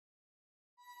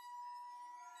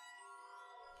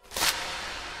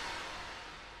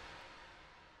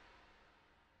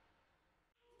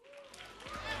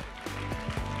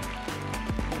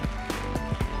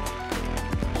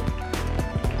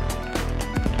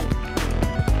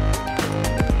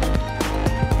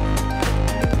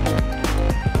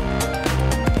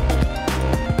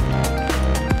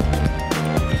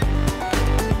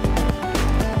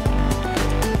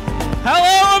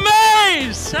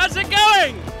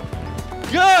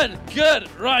Good.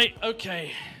 Right,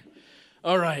 okay.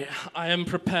 All right, I am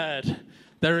prepared.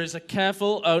 There is a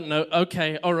careful... Oh, no,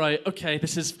 okay, all right, okay,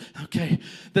 this is... Okay,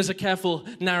 there's a careful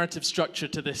narrative structure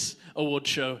to this award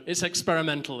show. It's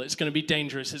experimental, it's going to be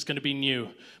dangerous, it's going to be new.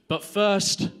 But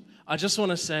first, I just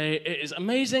want to say it is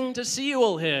amazing to see you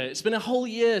all here. It's been a whole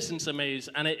year since Amaze,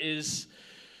 and it is...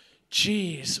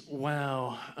 Jeez,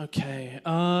 wow, okay.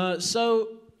 So,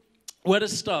 where to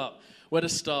start? I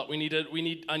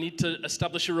need to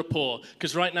establish a rapport,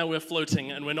 because right now we're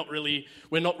floating and we're not really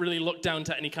locked down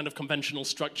to any kind of conventional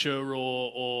structure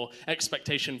or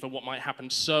expectation for what might happen.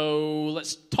 So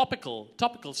let's topical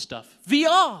stuff.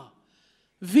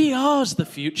 VR's the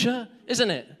future, isn't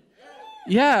it?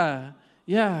 Yeah.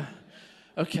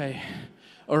 Okay.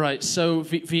 All right. So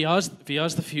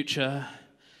VR's the future.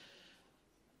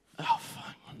 Oh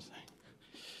fuck! One second.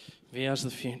 VR's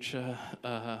the future.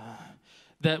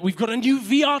 That we've got a new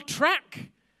VR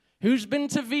track. Who's been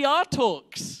to VR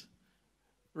talks?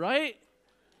 Right?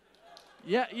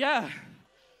 Yeah.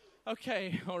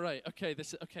 Okay, all right. Okay,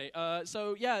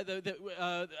 so yeah,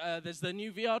 there's the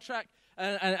new VR track,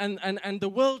 and the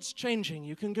world's changing.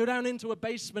 You can go down into a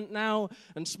basement now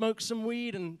and smoke some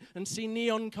weed and see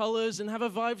neon colors and have a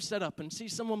Vive set up and see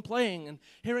someone playing and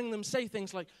hearing them say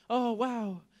things like, "Oh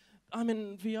wow, I'm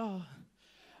in VR,"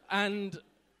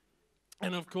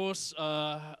 And of course,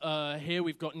 here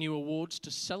we've got new awards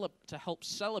to help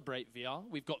celebrate VR.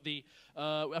 We've got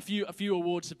a few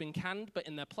awards have been canned, but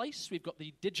in their place, we've got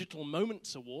the Digital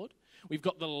Moments Award, we've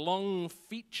got the Long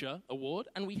Feature Award,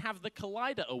 and we have the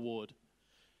Collider Award.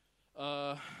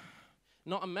 Not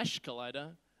a mesh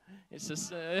collider. It's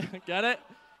just get it?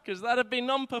 Because that'd be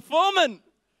non-performant,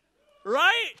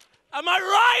 right? Am I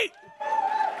right?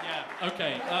 Yeah.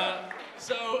 Okay.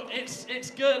 So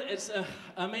it's good.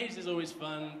 Amaze is always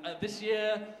fun. This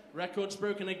year, records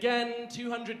broken again.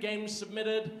 200 games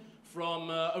submitted from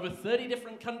over 30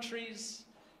 different countries.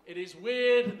 It is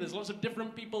weird. There's lots of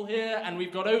different people here, and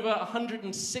we've got over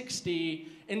 160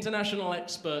 international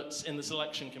experts in the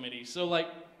selection committee. So, like,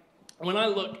 when I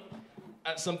look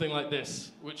at something like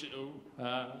this, which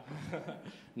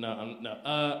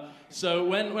no. So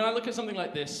when I look at something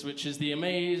like this, which is the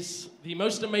most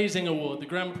amazing award, the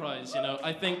grand prize,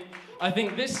 I think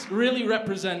this really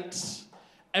represents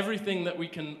everything that we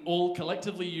can all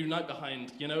collectively unite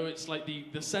behind. It's like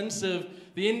the sense of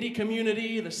the indie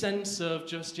community, the sense of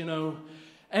just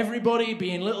everybody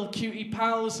being little cutie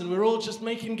pals, and we're all just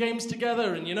making games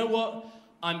together. And you know what?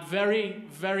 I'm very,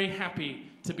 very happy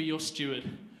to be your steward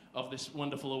of this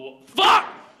wonderful award. Fuck!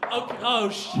 Okay. Oh,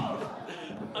 shit.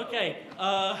 Okay.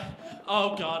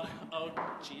 Oh, God. Oh,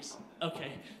 jeez.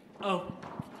 Okay. Oh,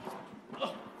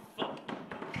 fuck.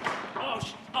 Oh,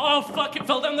 oh, fuck. It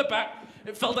fell down the back.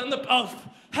 Oh,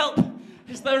 help.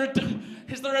 Is there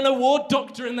an award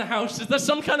doctor in the house? Is there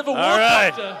some kind of award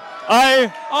doctor?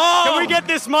 Can we get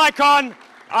this mic on?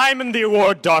 I'm the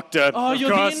award doctor. Oh,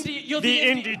 you're the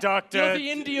indie doctor. You're the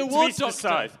indie award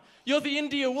doctor. You're the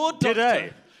indie award doctor.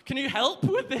 G'day. Can you help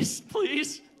with this,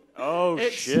 please? Oh,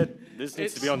 shit. This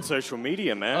needs to be on social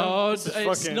media, man. Oh,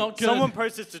 it's not good. Someone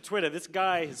posted to Twitter. This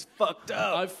guy has fucked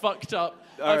up. I've fucked up.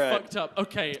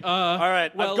 Okay. All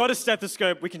right. Well, I've got a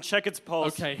stethoscope. We can check its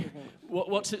pulse. Okay.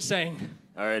 What's it saying?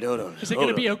 All right, hold on. Is it going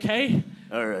to be okay?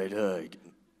 All right.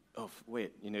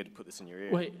 Wait. You need to put this in your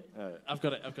ear. Wait. I've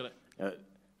got it.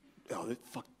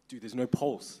 Fuck, dude. There's no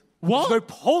pulse. What? There's no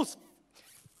pulse.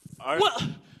 What?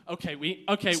 Okay,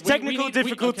 technical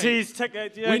difficulties.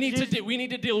 We need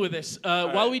to deal with this.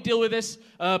 While we deal with this,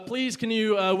 please can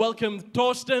you welcome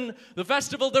Torsten, the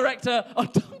festival director. Oh,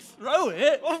 don't throw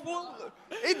it.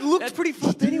 It looks pretty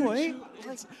fucked anyway.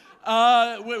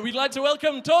 We'd like to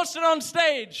welcome Torsten on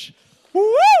stage.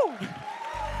 Woo!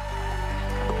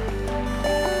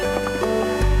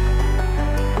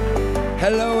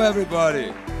 Hello,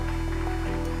 everybody.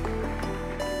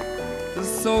 This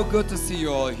is so good to see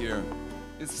you all here.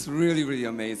 It's really, really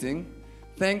amazing.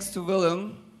 Thanks to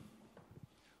Willem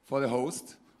for the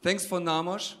host. Thanks for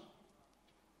Namosh.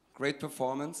 Great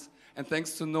performance. And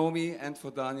thanks to Nomi and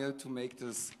for Daniel to make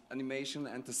this animation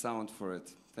and the sound for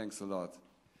it. Thanks a lot.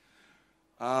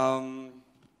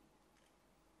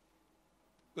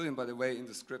 William, by the way, in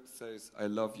the script says, I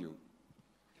love you.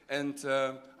 And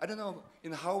I don't know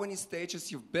in how many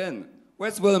stages you've been.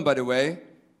 Where's William, by the way?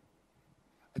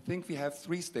 I think we have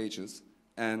 3 stages.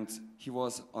 And he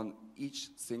was on each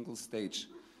single stage.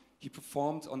 He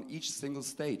performed on each single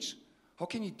stage. How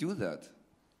can you do that?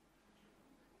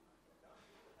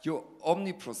 You're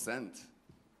omnipresent.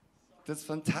 That's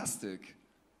fantastic.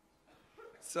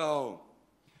 So,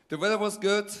 the weather was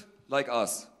good, like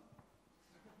us.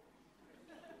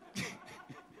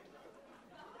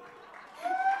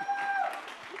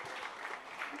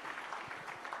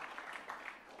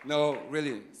 No,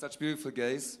 really, such beautiful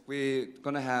days. We're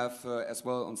gonna have as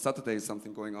well on Saturday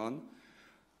something going on.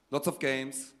 Lots of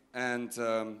games, and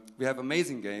we have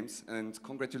amazing games, and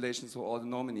congratulations to all the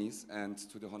nominees and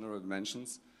to the honorable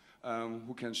mentions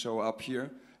who can show up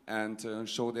here and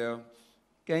show their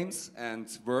games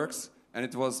and works. And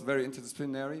it was very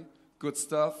interdisciplinary, good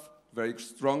stuff, very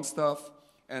strong stuff,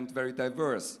 and very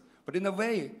diverse. But in a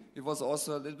way, it was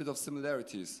also a little bit of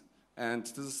similarities. And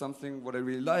this is something what I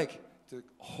really like. The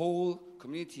whole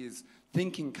community is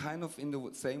thinking kind of in the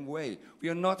same way. We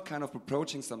are not kind of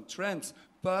approaching some trends,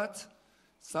 but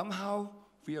somehow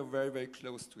we are very, very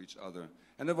close to each other.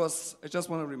 And I just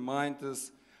want to remind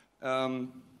us,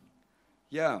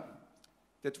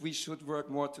 that we should work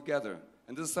more together.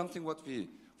 And this is something what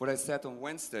I said on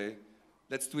Wednesday.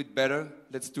 Let's do it better,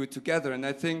 let's do it together. And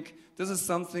I think this is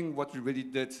something what we really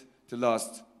did the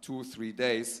last 2-3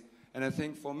 days. And I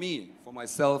think for me, for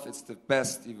myself, it's the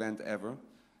best event ever.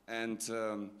 And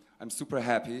I'm super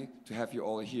happy to have you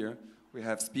all here. We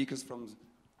have speakers from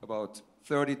about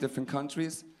 30 different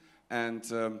countries. And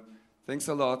thanks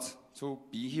a lot to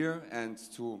be here and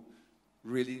to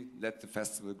really let the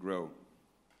festival grow.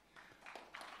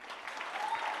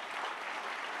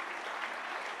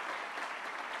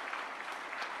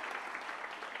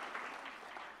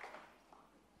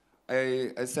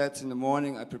 I said in the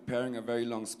morning I'm preparing a very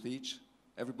long speech.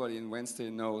 Everybody in Wednesday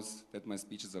knows that my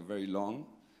speeches are very long.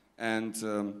 And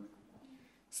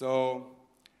so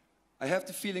I have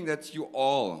the feeling that you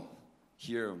all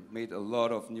here made a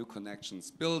lot of new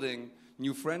connections, building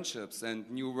new friendships and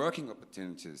new working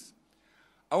opportunities.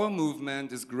 Our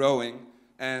movement is growing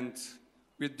and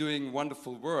we're doing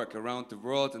wonderful work around the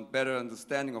world and better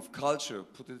understanding of culture,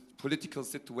 political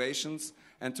situations,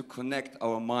 and to connect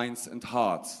our minds and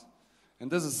hearts. And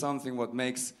this is something what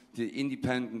makes the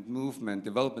independent movement,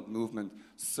 development movement,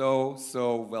 so,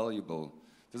 so valuable.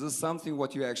 This is something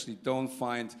what you actually don't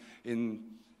find in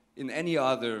any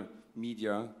other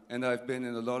media. And I've been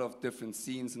in a lot of different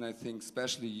scenes, and I think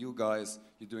especially you guys,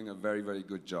 you're doing a very, very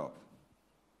good job.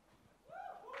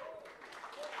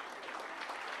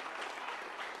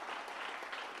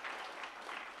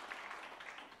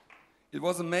 It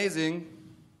was amazing.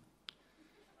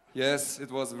 Yes, it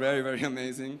was very, very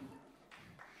amazing.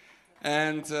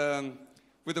 And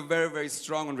with a very, very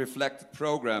strong and reflected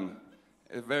program,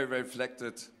 a very, very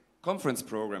reflected conference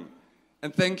program.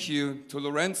 And thank you to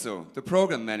Lorenzo, the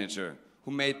program manager,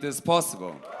 who made this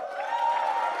possible.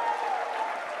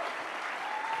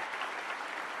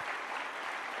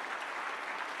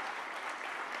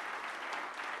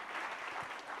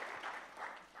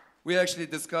 We're actually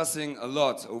discussing a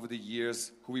lot over the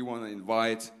years who we want to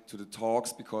invite to the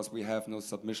talks because we have no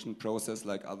submission process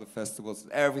like other festivals.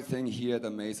 Everything here at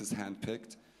Amaze is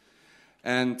handpicked.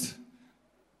 And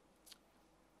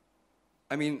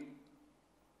I mean,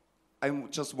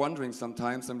 I'm just wondering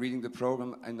sometimes, I'm reading the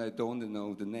program and I don't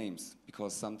know the names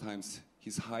because sometimes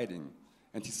he's hiding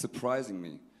and he's surprising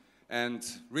me. And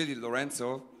really,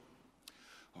 Lorenzo,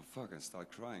 oh fuck, I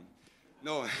start crying.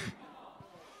 No.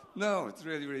 No, it's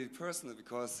really, really personal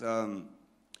because,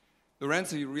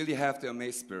 Lorenzo, you really have the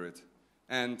Amaze spirit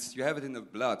and you have it in the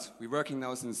blood. We're working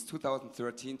now since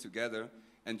 2013 together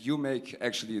and you make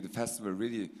actually the festival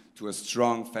really to a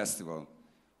strong festival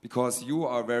because you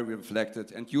are very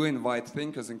reflected and you invite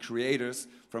thinkers and creators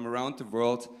from around the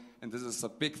world, and this is a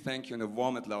big thank you and a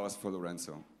warm applause for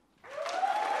Lorenzo.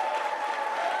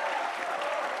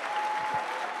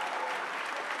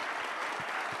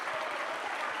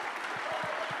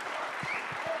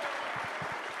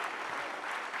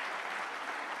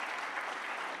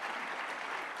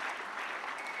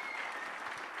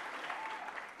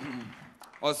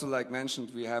 Also, like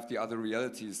mentioned, we have the Other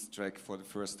Realities track for the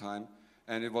first time,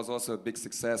 and it was also a big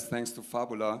success thanks to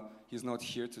Fabula. He's not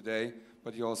here today,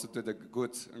 but he also did a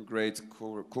good and great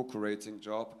co-curating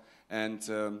job. And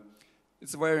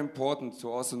it's very important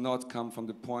to also not come from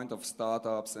the point of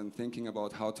startups and thinking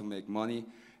about how to make money.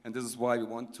 And this is why we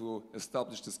want to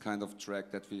establish this kind of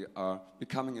track, that we are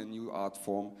becoming a new art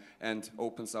form and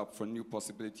opens up for new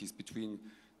possibilities between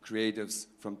creatives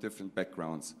from different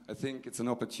backgrounds. I think it's an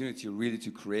opportunity really to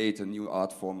create a new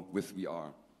art form with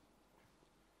VR.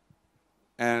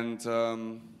 And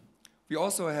we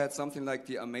also had something like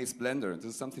the Amaze Blender. This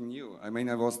is something new. I mean,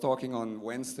 I was talking on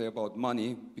Wednesday about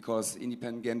money because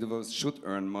independent game developers should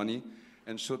earn money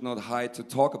and should not hide to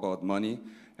talk about money.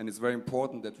 And it's very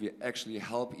important that we actually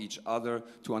help each other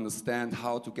to understand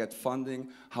how to get funding,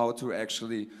 how to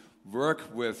actually work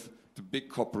with the big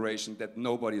corporation, that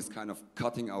nobody is kind of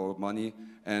cutting our money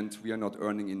and we are not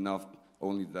earning enough,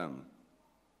 only them.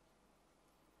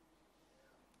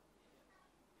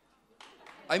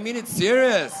 I mean it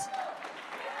serious.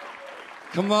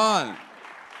 Come on.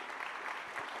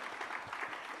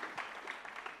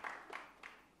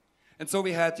 And so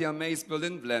we had the Amaze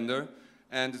Berlin Blender,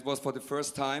 and it was for the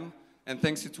first time. And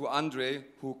thanks to Andre,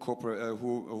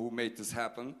 who made this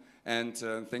happen. And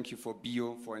thank you for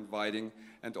Bio for inviting,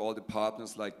 and all the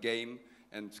partners like Game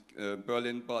and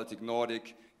Berlin, Baltic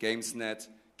Nordic, GamesNet,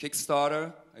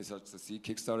 Kickstarter. I start to see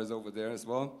Kickstarter is over there as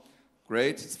well.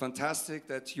 Great, it's fantastic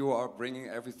that you are bringing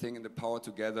everything in the power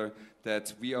together,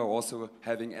 that we are also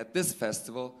having at this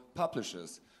festival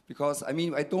publishers. Because, I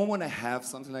mean, I don't want to have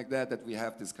something like that we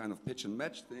have this kind of pitch and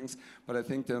match things, but I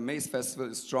think the Amaze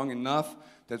Festival is strong enough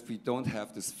that we don't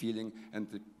have this feeling, and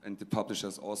the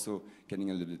publishers also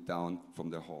getting a little bit down from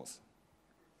their horse.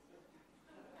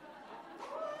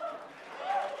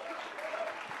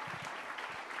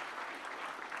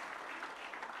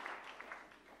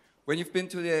 When you've been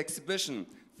to the exhibition,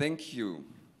 thank you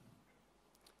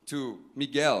to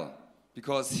Miguel,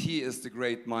 because he is the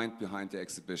great mind behind the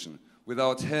exhibition.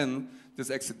 Without him, this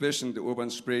exhibition, the Urban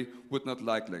Spree, would not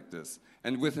like this.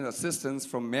 And with an assistance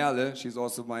from Merle, she's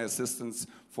also my assistant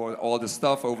for all the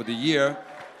stuff over the year.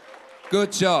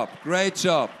 Good job, great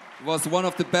job. It was one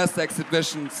of the best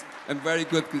exhibitions and very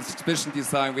good exhibition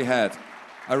design we had.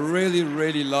 I really,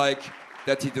 really like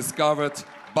that he discovered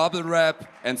bubble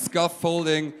wrap and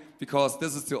scaffolding, because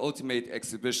this is the ultimate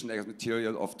exhibition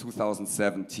material of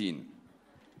 2017.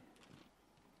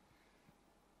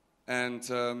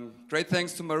 And great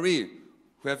thanks to Marie,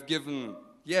 who have given,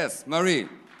 yes, Marie.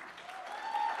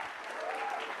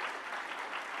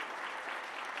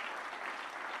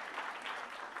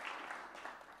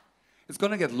 It's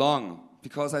gonna get long,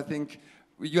 because I think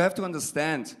you have to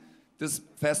understand, this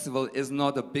festival is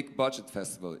not a big budget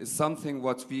festival. It's something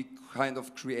what we kind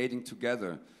of creating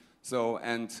together. So,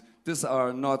 and these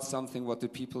are not something what the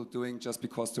people doing just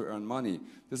because to earn money.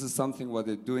 This is something what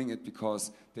they're doing it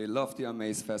because they love the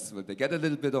Amaze Festival. They get a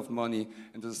little bit of money,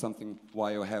 and this is something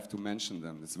why I have to mention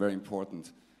them. It's very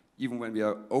important. Even when we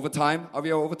are over time. Are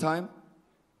we over time?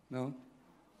 No?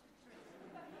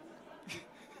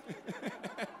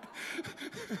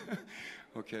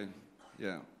 Okay,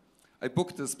 yeah. I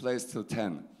booked this place till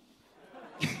 10.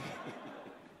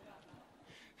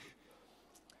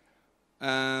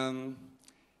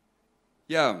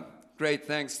 Yeah, great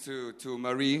thanks to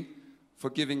Marie for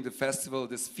giving the festival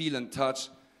this feel and touch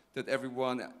that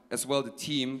everyone, as well the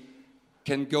team,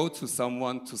 can go to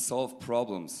someone to solve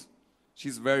problems.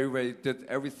 She's did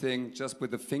everything just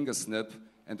with a finger snip,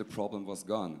 and the problem was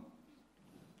gone.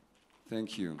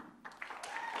 Thank you.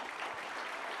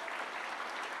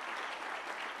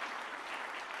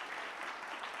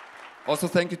 Also,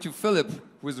 thank you to Philip,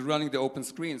 who is running the open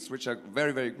screens, which are a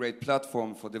very, very great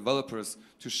platform for developers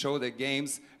to show their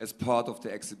games as part of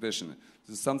the exhibition.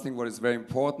 This is something what is very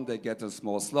important. They get a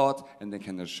small slot, and they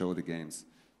can show the games.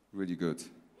 Really good.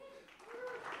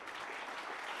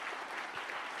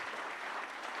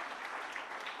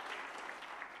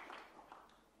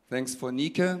 Thanks for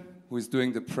Nike, who is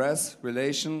doing the press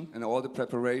relation and all the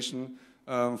preparation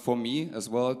for me as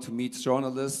well, to meet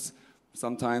journalists.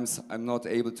 Sometimes I'm not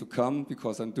able to come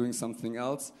because I'm doing something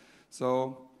else.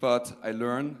 So, but I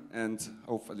learn, and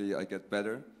hopefully I get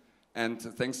better. And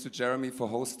thanks to Jeremy for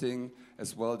hosting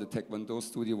as well. The Taekwondo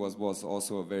studio was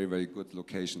also a very, very good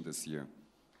location this year.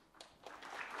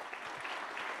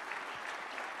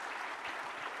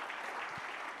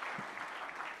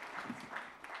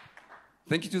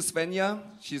 Thank you to Svenja.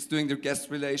 She's doing the guest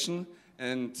relation,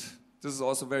 and this is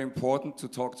also very important to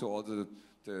talk to all the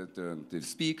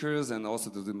speakers and also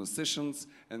to the musicians,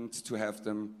 and to have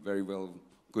them very well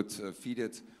good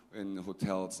feeded in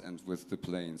hotels and with the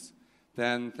planes.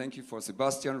 Then thank you for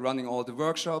Sebastian running all the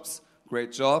workshops.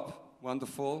 Great job,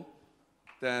 wonderful.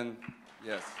 Then,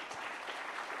 yes.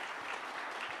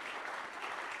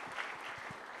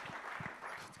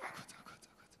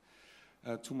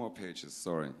 Two more pages,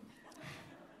 sorry.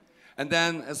 And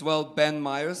then as well, Ben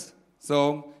Myers.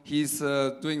 So he's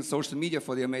doing social media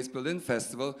for the Amaze Berlin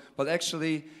Festival, but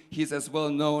actually he's as well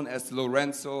known as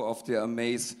Lorenzo of the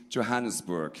Amaze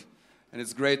Johannesburg. And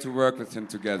it's great to work with him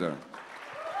together.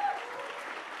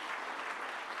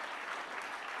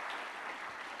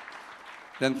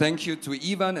 Then thank you to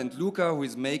Ivan and Luca, who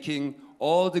is making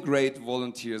all the great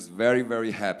volunteers very, very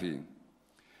happy.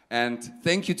 And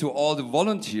thank you to all the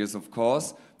volunteers, of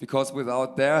course, because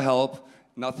without their help,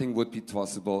 nothing would be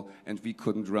possible, and we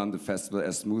couldn't run the festival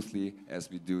as smoothly as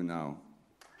we do now.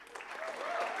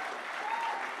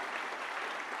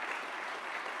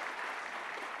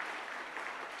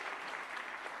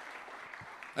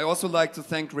 I also like to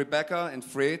thank Rebecca and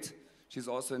Fred. She's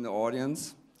also in the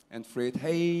audience. And Fred,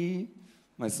 hey,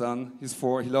 my son. He's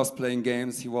 4. He loves playing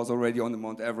games. He was already on the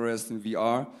Mount Everest in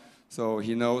VR, so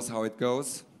he knows how it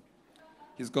goes.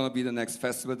 He's going to be the next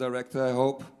festival director, I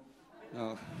hope.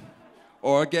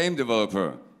 Or a game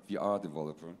developer, VR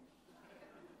developer.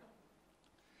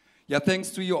 Yeah,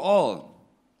 thanks to you all,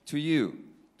 to you,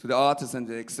 to the artists and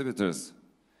the exhibitors,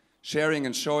 sharing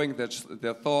and showing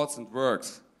their thoughts and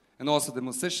works, and also the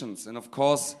musicians, and of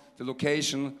course, the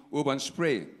location, Urban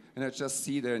Spree. And I just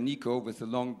see there Nico with the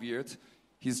long beard.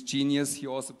 He's genius. He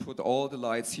also put all the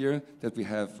lights here, that we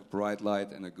have bright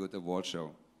light and a good award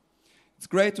show. It's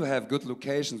great to have good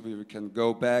locations where we can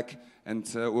go back, and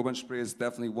Urban Spree is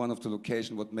definitely one of the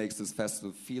locations what makes this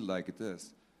festival feel like it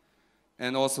is.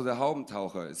 And also the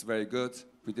Haubentaucher is very good.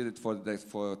 We did it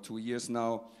for 2 years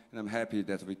now, and I'm happy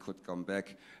that we could come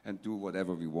back and do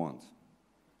whatever we want.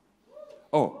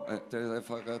 Oh, I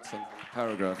forgot some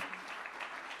paragraph.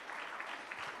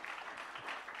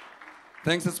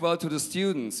 Thanks as well to the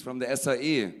students from the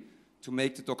SAE to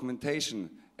make the documentation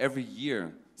every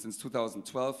year since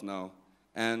 2012 now.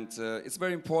 And it's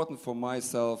very important for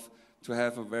myself to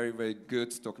have a very, very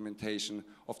good documentation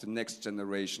of the next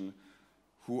generation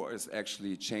who is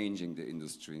actually changing the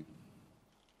industry.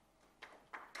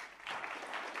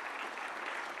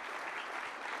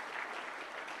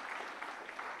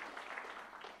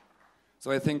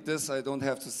 So I think this I don't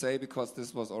have to say, because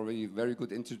this was already very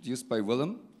good introduced by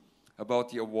Willem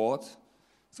about the award,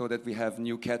 so that we have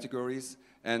new categories.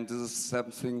 And this is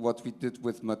something what we did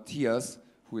with Matthias,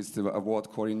 who is the award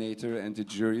coordinator and the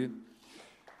jury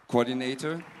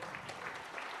coordinator.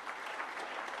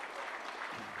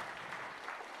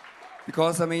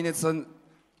 Because, I mean,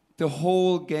 the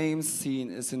whole game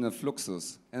scene is in a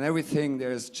fluxus, and everything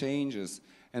there is changes.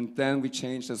 And then we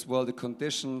changed as well the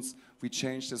conditions, we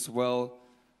changed as well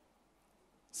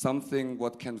something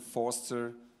what can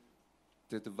foster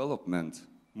the development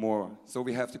more. So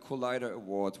we have the Collider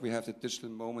Award, we have the Digital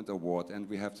Moment Award, and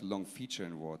we have the Long Feature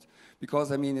Award.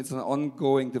 Because, I mean, it's an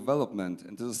ongoing development,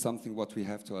 and this is something what we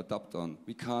have to adapt on.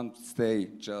 We can't stay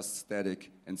just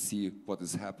static and see what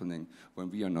is happening when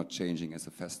we are not changing as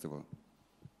a festival.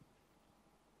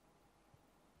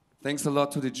 Thanks a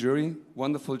lot to the jury,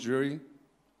 wonderful jury.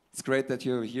 It's great that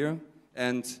you're here,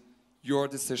 and your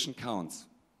decision counts.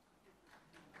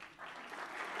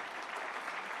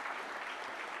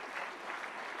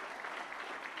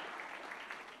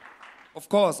 Of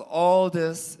course, all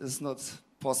this is not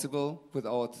possible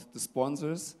without the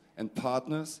sponsors and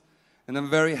partners. And I'm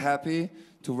very happy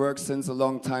to work since a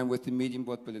long time with the Medium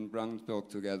Board in Brandenburg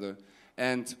together.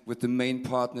 And with the main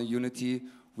partner, Unity,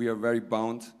 we are very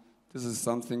bound. This is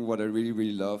something what I really,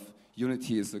 really love.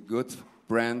 Unity is a good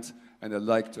brand, and I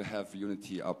like to have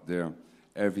Unity up there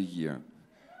every year.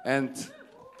 And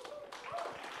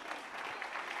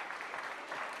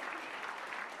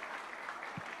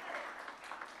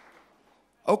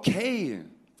okay,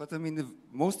 but I mean, the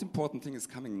most important thing is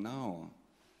coming now.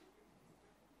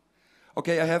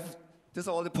 Okay, these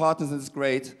are all the partners, and it's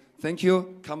great. Thank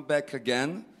you, come back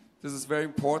again. This is very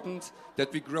important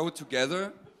that we grow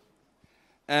together.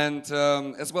 And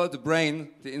as well, the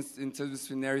brain, the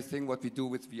interdisciplinary thing, what we do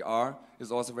with VR,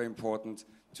 is also very important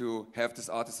to have this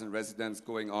artist in residence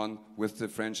going on with the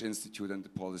French Institute and the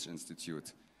Polish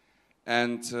Institute.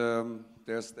 And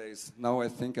there stays, now I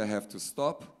think I have to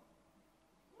stop.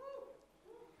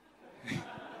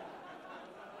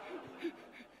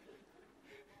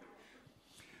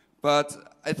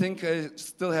 But I think I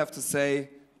still have to say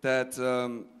that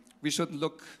we should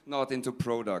look not into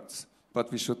products,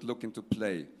 but we should look into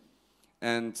play.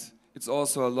 And it's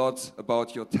also a lot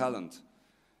about your talent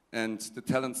and the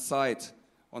talent side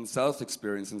on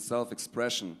self-experience and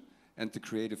self-expression and the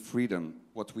creative freedom,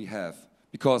 what we have.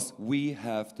 Because we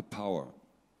have the power.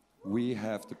 We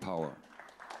have the power.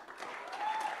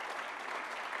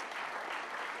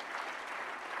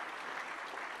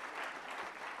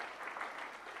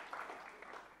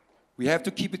 We have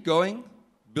to keep it going,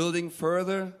 building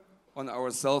further on our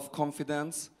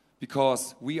self-confidence,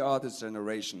 because we are this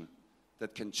generation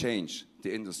that can change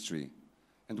the industry.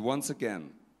 And once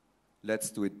again, let's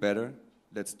do it better,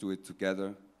 let's do it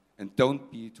together, and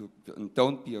don't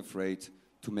be afraid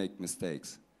to make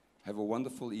mistakes. Have a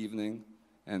wonderful evening,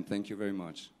 and thank you very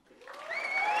much.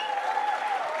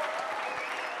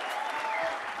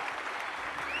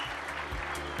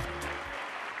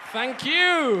 Thank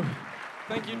you.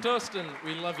 Thank you, Torsten.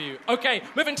 We love you. Okay,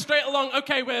 moving straight along.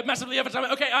 Okay, we're massively over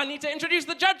time. Okay, I need to introduce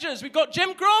the judges. We've got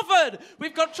Jim Crawford.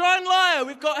 We've got Trine Lyer.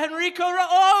 We've got Henrico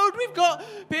Raoud. We've got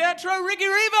Pietro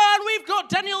Righi-Riva. And we've got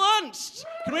Daniel Ernst.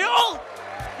 Can we all?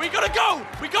 We gotta go.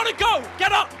 We gotta go.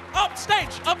 Get up. Up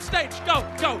stage. Go.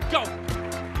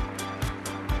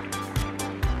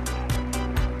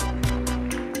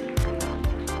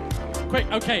 quick.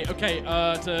 Okay.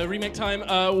 To remake time.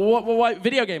 What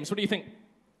video games? What do you think?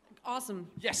 Awesome.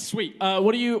 Yes, sweet.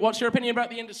 What's your opinion about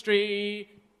the industry?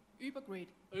 Uber great.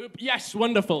 Yes,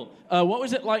 wonderful. What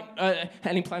was it like?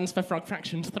 Any plans for Frog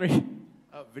Fractions 3?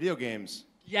 Video games.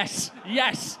 Yes.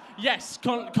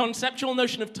 Conceptual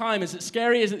notion of time. Is it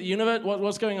scary? Is it the universe?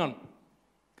 What's going on?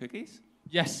 Cookies?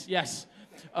 Yes.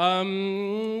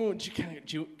 Can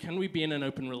we be in an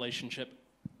open relationship?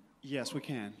 Yes, we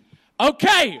can.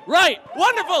 Okay, right,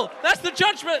 wonderful. That's the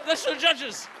judgment. That's the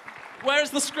judges.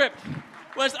 Where's the script?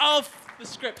 Where's the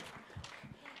script?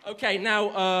 Okay,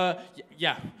 now,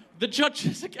 yeah, the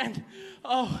judges again.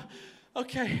 Oh,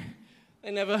 okay.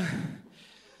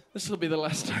 This will be the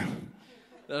last time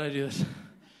that I do this.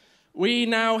 We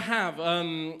now have,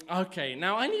 okay,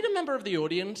 now I need a member of the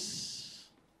audience.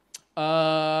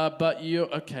 Audience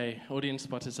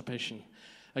participation.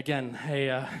 Again,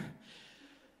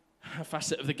 a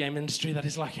facet of the game industry that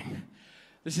is lacking.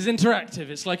 This is interactive,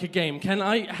 it's like a game.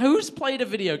 Who's played a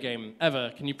video game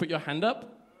ever? Can you put your hand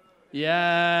up?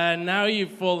 Yeah, now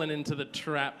you've fallen into the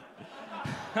trap.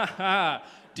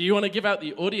 Do you want to give out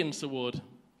the audience award?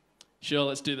 Sure,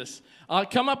 let's do this.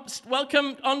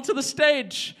 Welcome onto the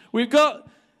stage. We've got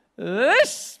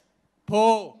this.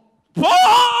 Paul!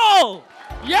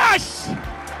 Yes!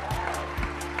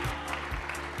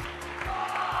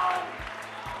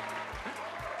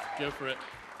 Go for it.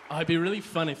 Oh, it'd be really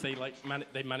fun if they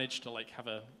managed to have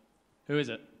a. Who is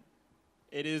it?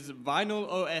 It is Vinyl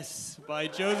OS by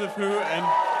Joseph Hu and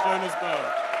Jonas Bow.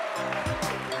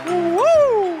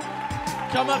 Woo!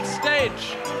 Come up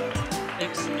stage.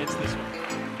 It's this one.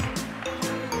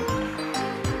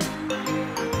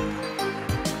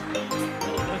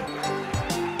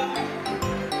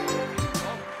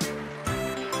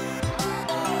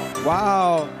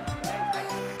 Wow.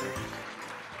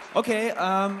 Okay,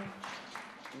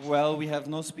 well, we have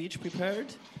no speech prepared.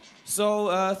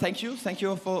 So, thank you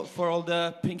for all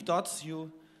the pink dots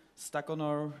you stuck on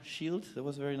our shield. That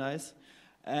was very nice.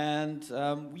 And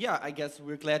yeah, I guess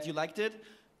we're glad you liked it.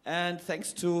 And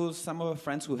thanks to some of our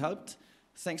friends who helped.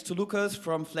 Thanks to Lucas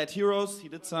from Flat Heroes. He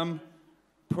did some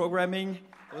programming.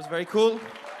 It was very cool.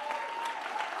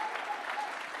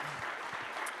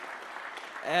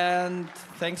 And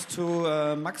thanks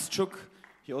to Max Chuk.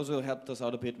 He also helped us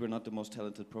out a bit. We're not the most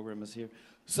talented programmers here.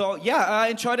 So yeah,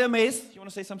 enjoy the maze. You want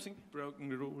to say something? Broken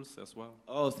rules as well.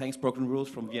 Oh, thanks Broken Rules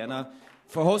from Vienna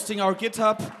for hosting our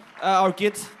GitHub, our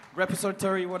Git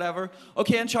repository, whatever.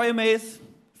 Okay, enjoy your maze.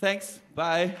 Thanks.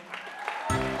 Bye.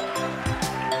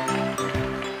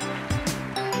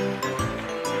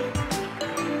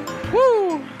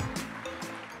 Woo!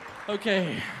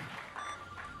 Okay.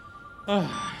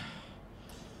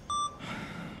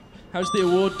 How's the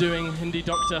award doing, Indie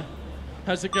Doctor?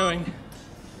 How's it going?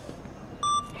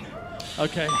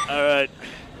 Okay. All right.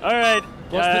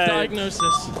 What's the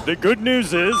diagnosis? The good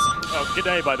news is... Oh,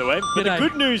 g'day, by the way. But G'day. the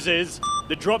good news is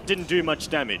the drop didn't do much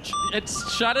damage.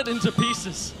 It's shattered into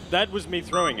pieces. That was me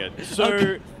throwing it. So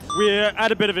Okay. we're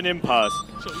at a bit of an impasse.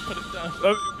 Shall we put it down?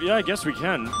 Oh, yeah, I guess we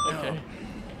can. Okay.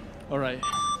 All right.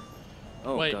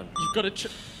 Oh, Wait, God. you've got to...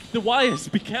 The wires.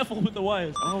 Be careful with the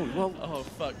wires. Oh, well... Oh,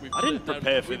 fuck. I didn't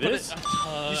prepare for this. You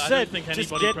I said don't think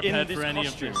just anybody get in prepared this for any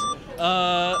costume.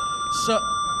 of this. So...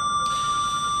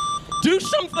 Do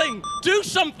something! Do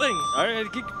something! All right,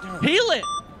 Heal it!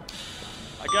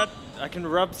 I can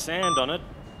rub sand on it.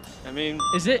 I mean...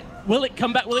 Will it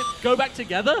come back? Will it go back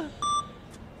together?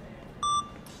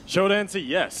 Short answer,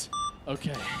 yes.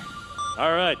 Okay.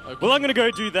 All right. Okay. Well, I'm going to go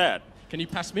do that. Can you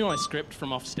pass me my script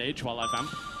from off stage while I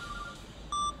vamp?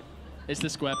 It's the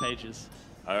square pages.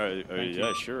 Yeah,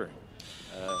 you. sure.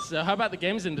 So how about the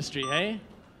games industry, hey?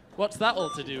 What's that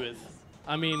all to do with?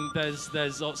 I mean, there's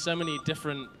so many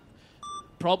different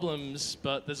problems,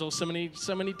 but there's also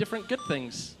so many different good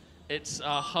things. It's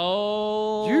a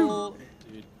whole...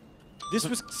 Dude, this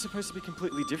was supposed to be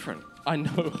completely different. I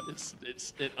know, it's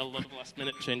a lot of last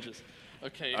minute changes.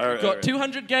 Okay, All right, we've got all right.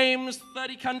 200 games,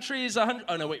 30 countries, 100...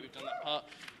 Oh no, wait, we've done that part.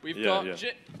 We've got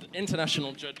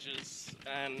international judges,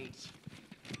 and...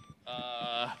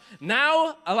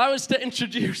 now, allow us to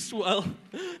introduce, well...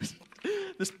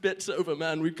 This bit's over,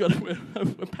 man. We're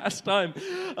past time.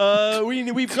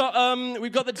 We've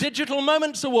got the Digital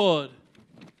Moments Award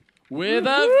with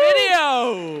a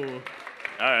video.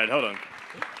 All right, hold on.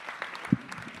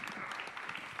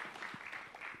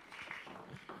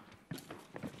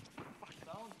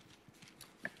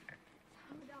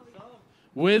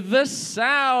 With the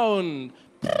sound.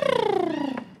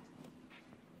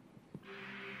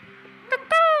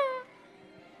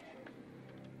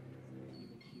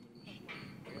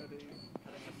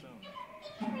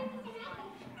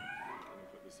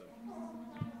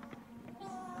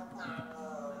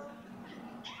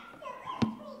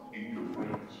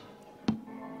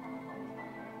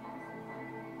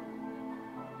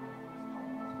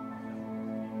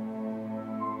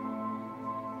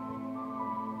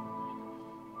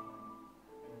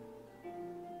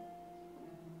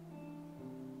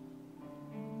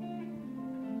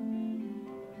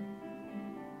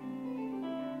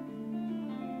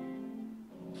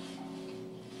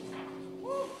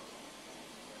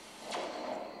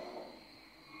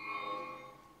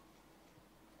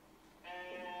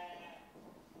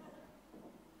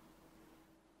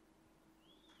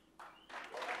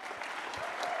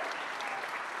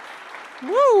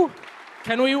 Woo!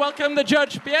 Can we welcome the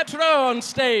judge Pietro on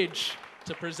stage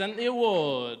to present the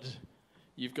award?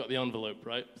 You've got the envelope,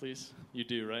 right, please? You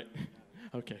do, right?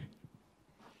 Okay.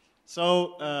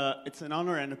 So it's an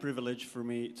honor and a privilege for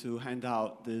me to hand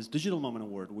out this Digital Moment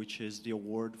Award, which is the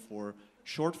award for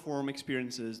short-form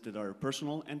experiences that are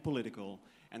personal and political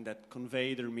and that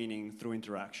convey their meaning through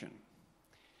interaction.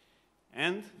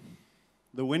 And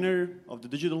the winner of the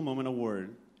Digital Moment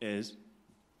Award is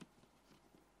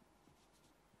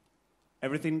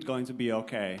Everything's Going to Be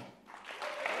Okay.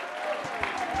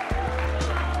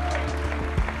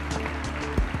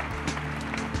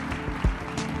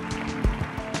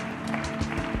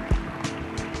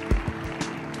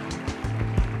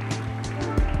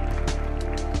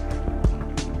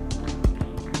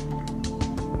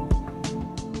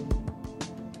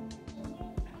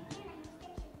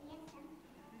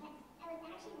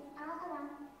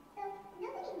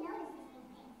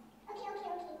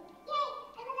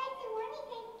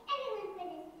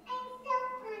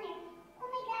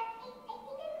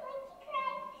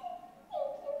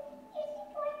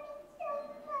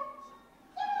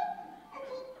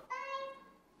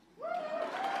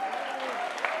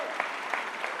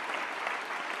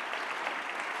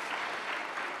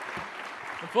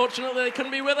 Unfortunately, they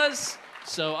couldn't be with us,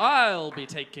 so I'll be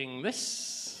taking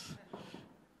this.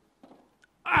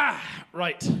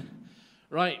 Right.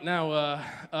 Right, now,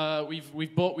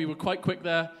 we were quite quick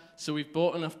there, so we've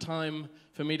bought enough time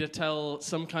for me to tell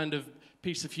some kind of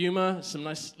piece of humor, some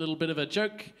nice little bit of a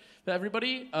joke for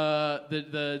everybody.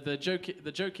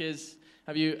 The joke is,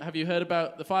 have you heard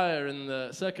about the fire in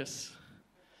the circus?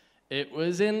 It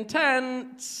was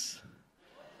intense.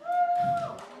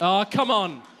 Oh, come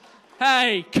on.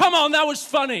 Hey, come on, that was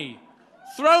funny.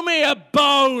 Throw me a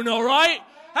bone, all right?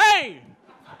 Hey!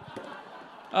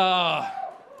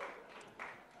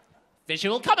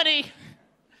 Visual comedy.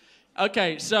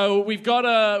 Okay, so we've got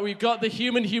the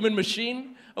Human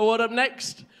Machine Award up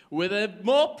next with a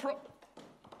more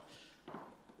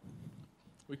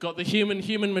we've got the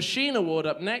Human Machine Award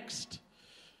up next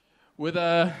with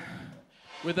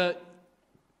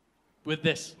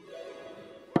this.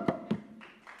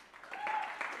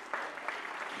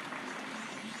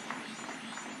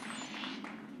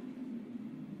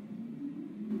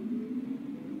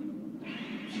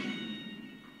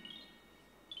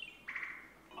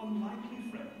 Unlikely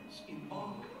friends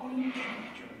embark on an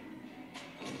epic journey.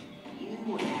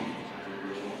 You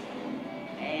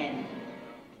and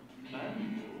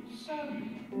Manual Samuel.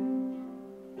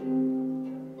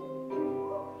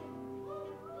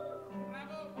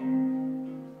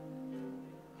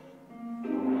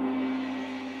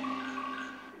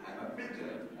 I'm a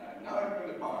pigeon, and out from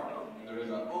the park, there is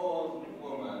an old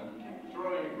woman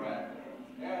throwing bread.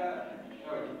 Yeah,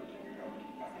 show it.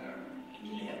 Up there.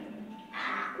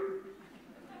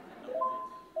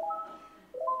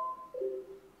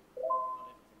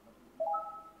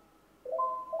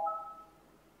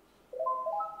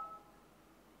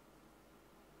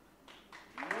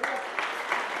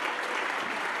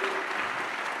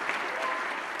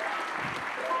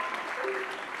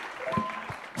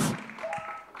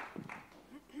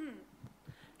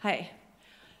 Hi.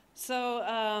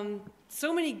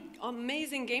 So many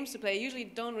amazing games to play. I usually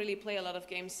don't really play a lot of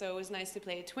games, so it was nice to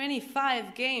play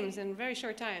 25 games in a very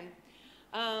short time.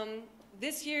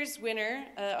 This year's winner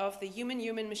of the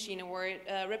Human Machine Award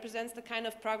represents the kind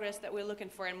of progress that we're looking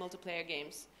for in multiplayer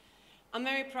games. I'm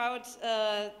very proud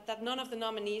that none of the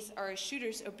nominees are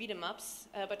shooters or beat-em-ups,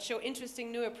 but show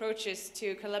interesting new approaches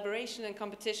to collaboration and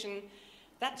competition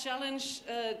that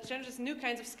challenges new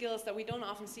kinds of skills that we don't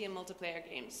often see in multiplayer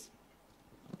games.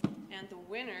 And the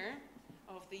winner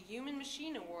of the Human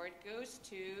Machine Award goes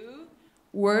to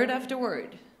Word After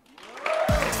Word.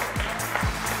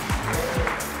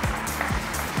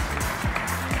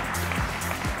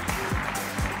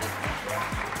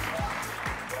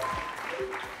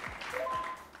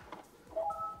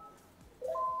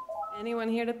 Anyone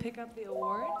here to pick up the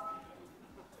award?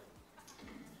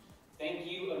 Thank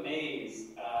you, Amaze.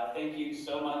 Thank you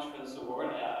so much for this award.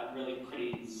 I'm really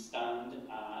pretty stunned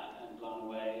and blown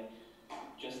away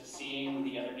just seeing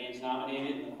the other games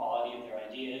nominated and the quality of their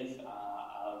ideas,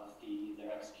 of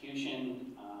their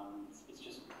execution.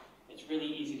 It's really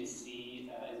easy to see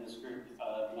in this group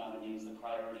of nominees the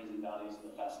priorities and values of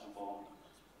the festival,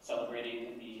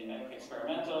 celebrating the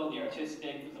experimental, the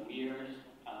artistic, the weird,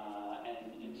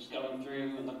 and just going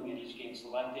through and looking at each game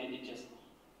selected.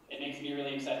 It makes me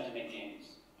really excited to make games.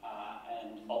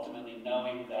 And ultimately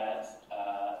knowing that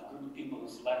the group of people who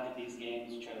selected these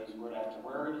games chose Word After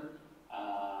Word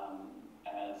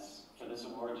as for this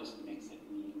award just makes it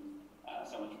mean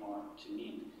so much more to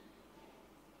me.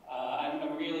 I'm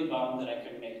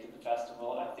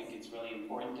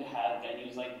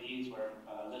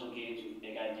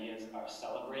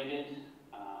celebrated,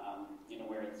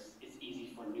 where it's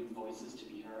easy for new voices to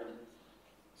be heard.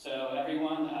 So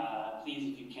everyone,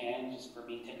 please, if you can, just for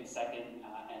me, take a second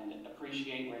and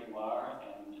appreciate where you are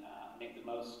and make the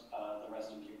most of the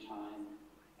rest of your time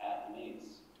at the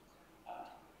Maze.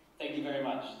 Thank you very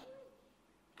much.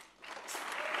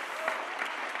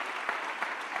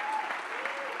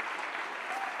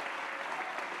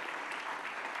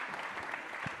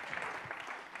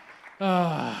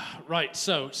 Right,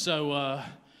 so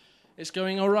it's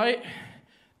going all right.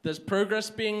 There's progress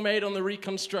being made on the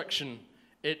reconstruction.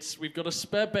 We've got a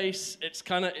spare base. It's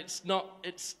going to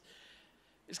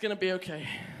be okay.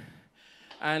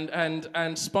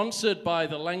 And sponsored by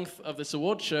the length of this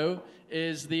award show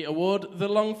is the award, the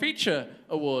Long Feature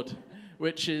Award,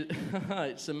 which is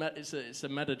it's a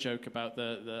meta joke about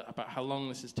about how long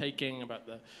this is taking, about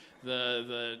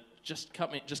the just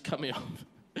cut me off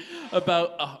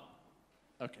about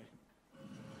okay.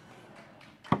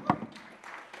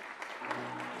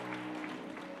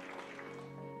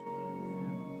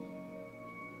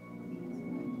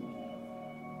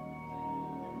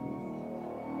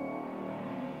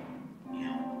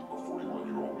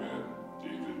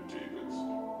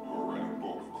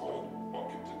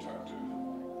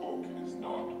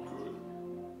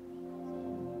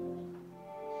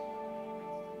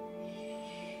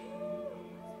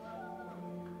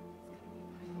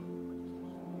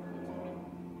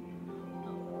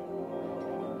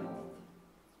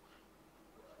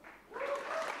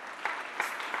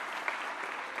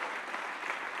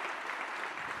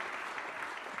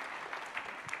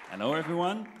 Hello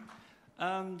everyone.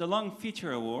 The Long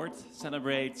Feature Award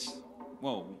celebrates...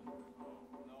 Whoa.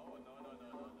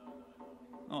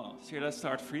 Oh, should I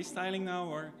start freestyling now,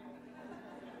 or...?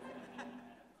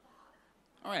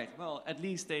 Alright, well, at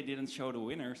least they didn't show the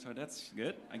winner, so that's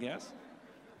good, I guess.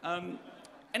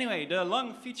 Anyway, the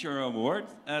Long Feature Award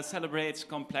celebrates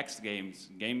complex games.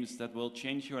 Games that will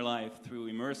change your life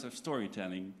through immersive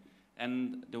storytelling.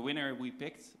 And the winner we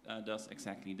picked does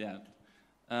exactly that.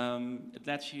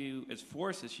 It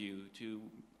forces you to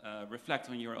reflect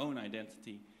on your own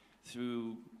identity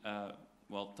through,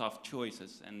 tough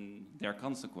choices and their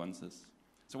consequences.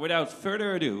 So without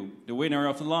further ado, the winner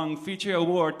of the Long Feature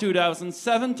Award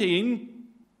 2017...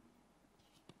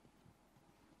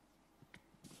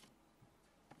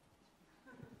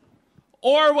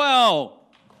 Orwell!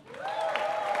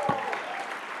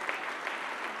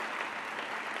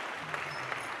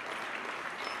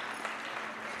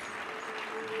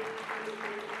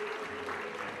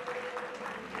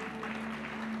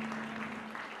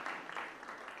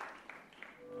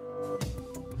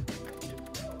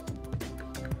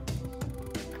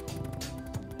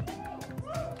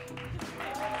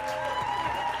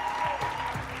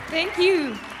 Thank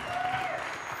you.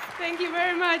 Thank you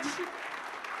very much.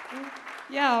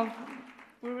 Yeah,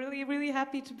 we're really, really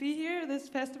happy to be here. This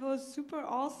festival is super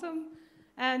awesome,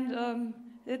 and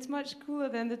it's much cooler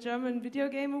than the German Video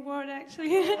Game Award,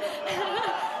 actually. So,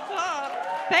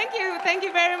 thank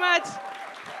you very much.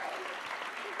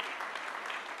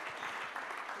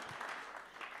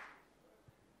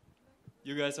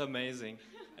 You guys are amazing.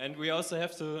 And we also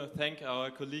have to thank our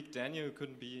colleague Daniel, who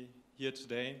couldn't be here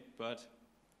today, but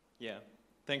yeah,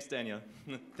 thanks Daniel.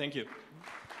 Thank you.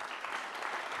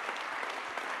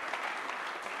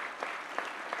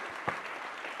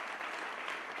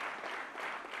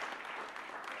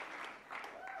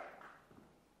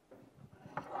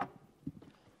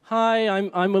 Hi,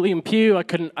 I'm William Pugh.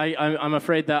 I'm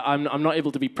afraid that I'm not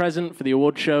able to be present for the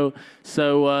award show,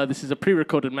 so this is a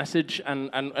pre-recorded message, and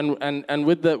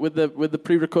with the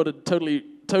pre-recorded,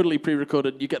 totally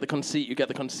pre-recorded, you get the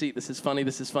conceit. This is funny.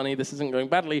 This isn't going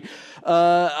badly.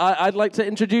 I'd like to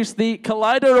introduce the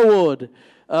Collider Award,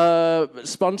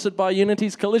 sponsored by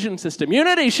Unity's collision system.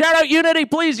 Unity, shout out Unity,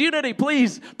 please. Unity,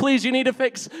 please. You need to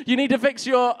fix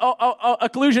your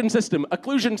occlusion system.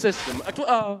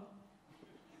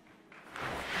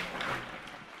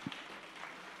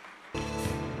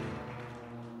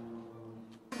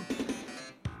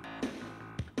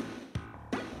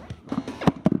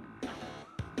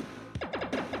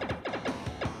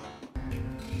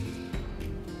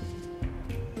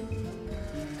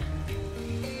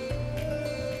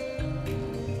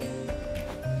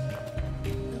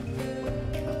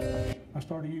 I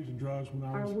started using drugs when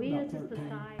I was about 13.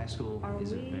 High school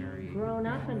is a very grown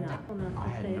up enough I to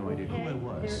had say, no idea who I okay,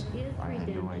 was. there is I had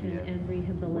no redemption idea and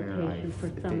where I rehabilitation for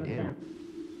some of fit in. them.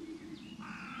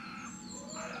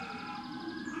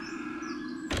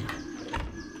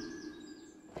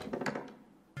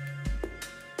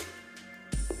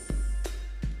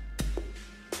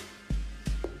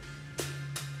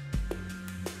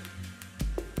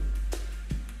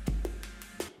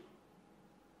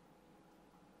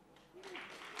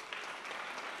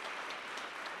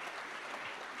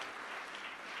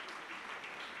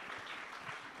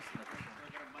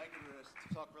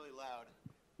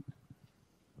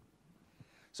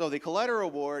 So the Collider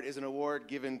Award is an award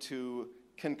given to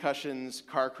concussions,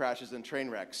 car crashes, and train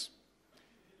wrecks.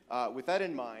 With that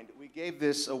in mind, we gave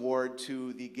this award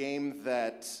to the game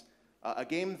that, a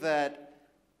game that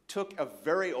took a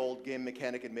very old game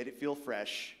mechanic and made it feel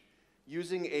fresh,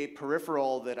 using a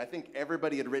peripheral that I think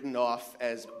everybody had written off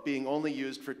as being only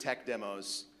used for tech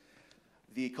demos.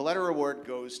 The Collider Award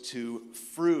goes to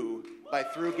Fru by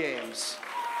Through Games.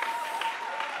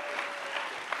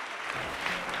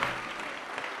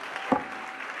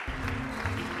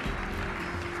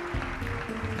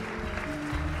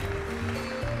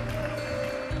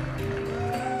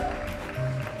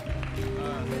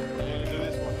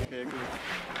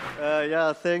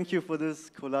 Yeah, thank you for this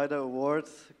Collider Award.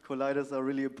 Colliders are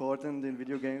really important in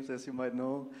video games, as you might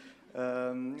know.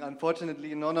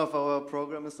 Unfortunately, none of our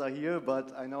programmers are here,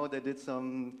 but I know they did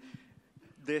some.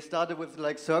 They started with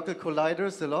like circle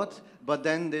colliders a lot, but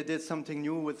then they did something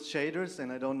new with shaders, and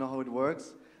I don't know how it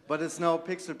works. But it's now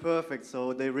pixel perfect,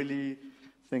 so they really,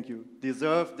 thank you,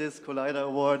 deserve this Collider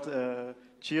Award.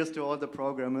 Cheers to all the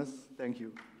programmers. Thank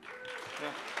you.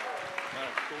 Yeah.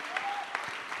 Cool.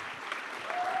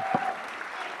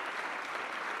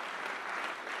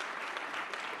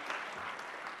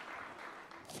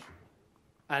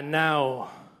 And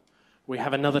now we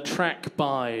have another track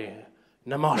by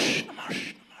Namosh.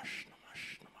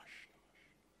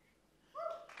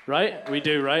 Right? We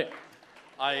do, right?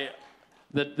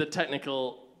 The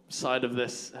technical side of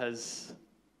this has...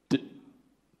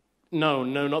 No,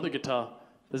 not the guitar.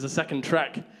 There's a second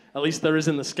track. At least there is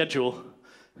in the schedule.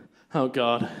 Oh,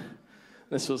 God.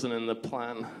 This wasn't in the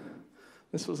plan.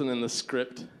 This wasn't in the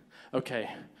script. Okay.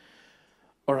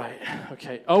 All right,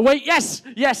 okay. Oh, wait, yes,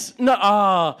 no,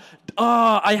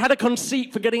 I had a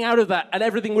conceit for getting out of that, and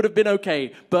everything would have been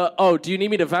okay. But, do you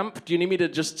need me to vamp? Do you need me to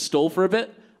just stall for a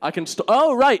bit? I can stall.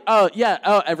 Oh, right,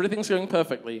 yeah, everything's going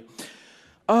perfectly.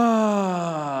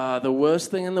 The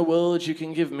worst thing in the world you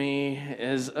can give me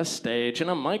is a stage and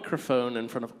a microphone in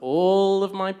front of all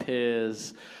of my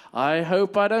peers. I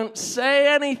hope I don't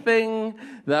say anything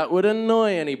that would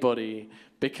annoy anybody.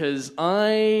 Because just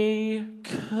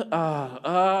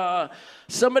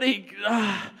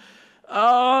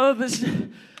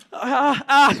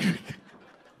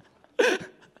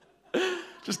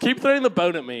keep throwing the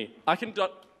bone at me. I can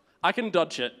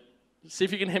dodge it. See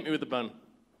if you can hit me with the bone.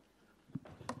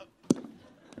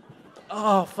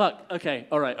 Oh, fuck. Okay,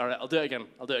 all right. I'll do it again.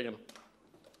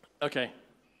 Okay.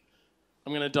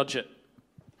 I'm going to dodge it.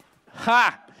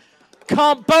 Ha!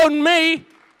 Can't bone me!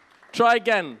 Try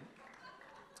again.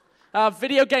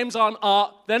 Video games aren't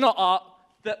art. They're not art.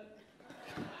 Ha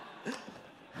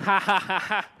ha ha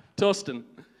ha. Torsten.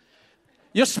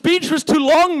 Your speech was too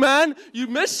long, man. You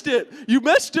missed it. You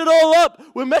messed it all up.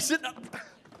 We're messing up.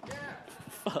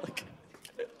 Fuck.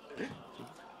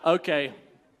 Okay.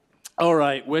 All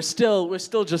right. We're still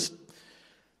just...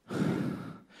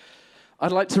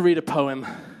 I'd like to read a poem.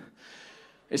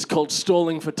 It's called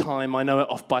Stalling for Time. I know it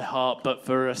off by heart, but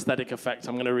for aesthetic effect,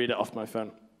 I'm going to read it off my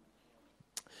phone.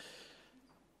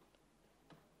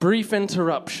 Brief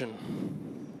interruption.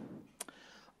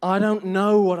 I don't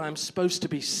know what I'm supposed to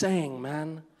be saying,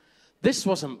 man. This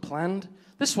wasn't planned.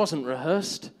 This wasn't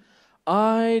rehearsed.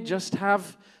 I just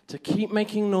have to keep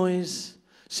making noise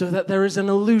so that there is an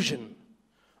illusion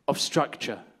of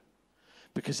structure.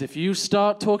 Because if you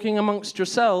start talking amongst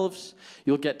yourselves,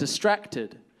 you'll get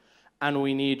distracted. And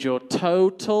we need your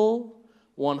total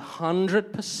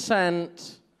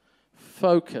 100%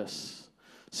 focus.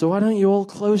 So why don't you all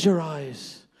close your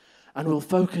eyes? And we'll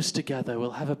focus together.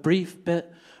 We'll have a brief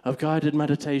bit of guided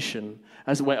meditation.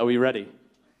 Wait, are we ready?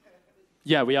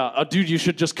 Yeah, we are. Oh, dude, you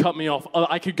should just cut me off.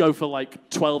 I could go for like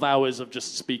 12 hours of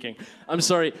just speaking. I'm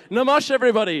sorry. Namosh,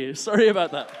 everybody. Sorry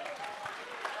about that.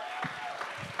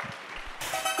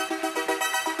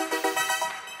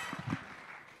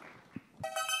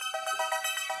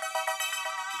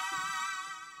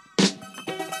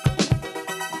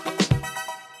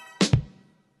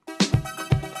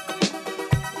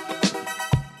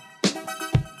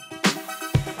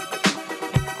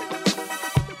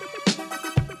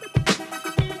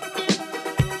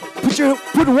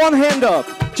 Put one hand up,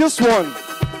 just one,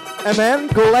 and then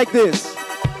go like this.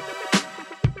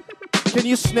 Can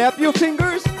you snap your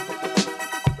fingers?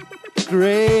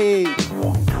 Great.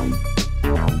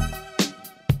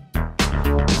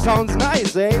 Sounds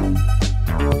nice, eh?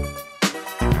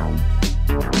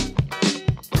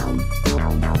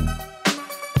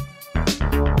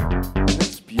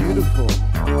 That's beautiful.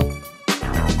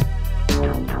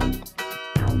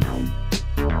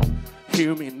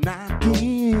 Hear me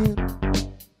knocking,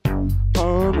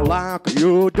 unlock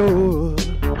your door,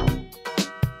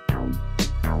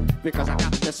 because I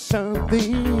got the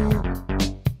something,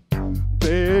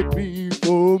 beg me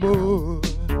for more.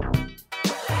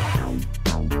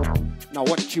 Now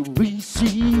what you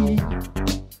receive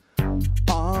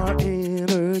are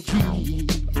energies,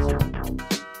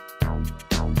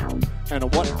 and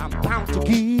what I'm bound to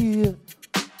give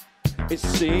is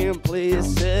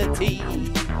simplicity.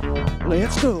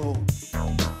 Let's go.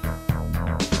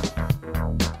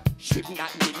 She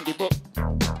got me in the book.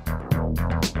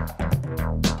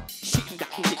 She got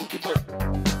me in the book.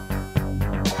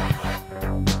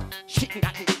 She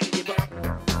got me in the book.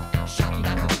 She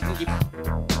got me in the book.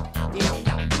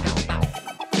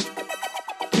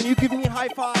 Can you give me a high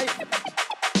five?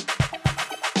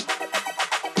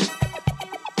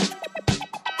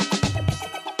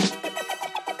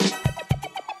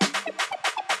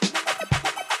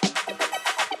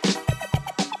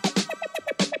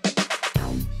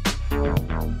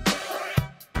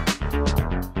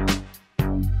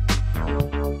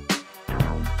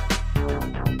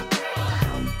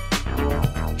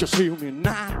 Just hear me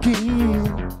knocking,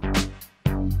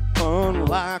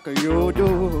 unlock your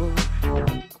door,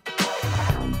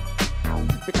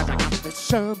 because I got this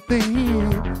something,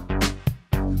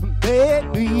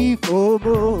 beg me for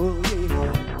more,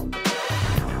 yeah.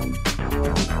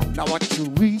 Now what you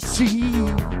receive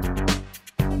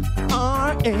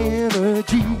are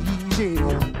energies, yeah.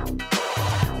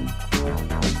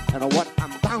 And what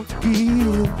I'm bound to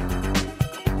give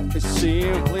is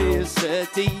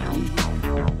simplicity.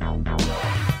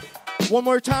 One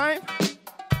more time.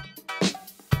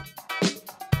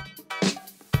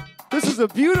 This is a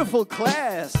beautiful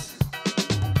class.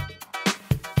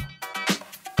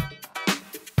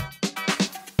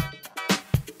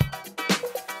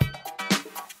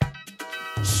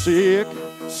 Sick,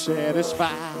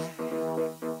 satisfied,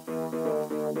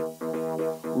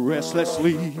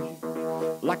 restlessly,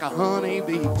 like a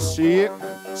honeybee. Sick,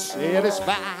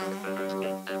 satisfied,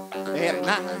 at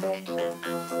night,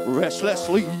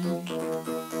 restlessly.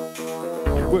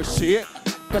 We're sick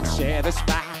but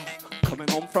satisfied, coming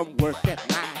home from work at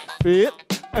night. Fit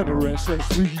and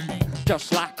restlessly,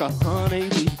 just like a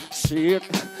honeybee. Sick,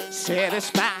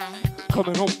 satisfied,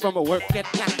 coming home from work at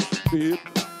night. Fit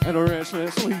and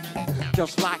restlessly,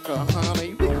 just like a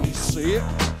honeybee. Sick,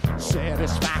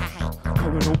 satisfied,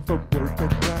 coming home from work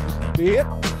at night. Fit,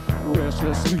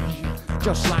 restlessly,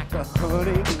 just like a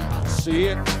honeybee.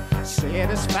 Sick,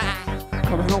 satisfied,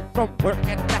 coming home from work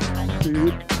at night.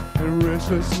 Fit and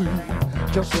restlessly,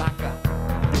 just like a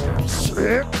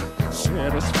sick,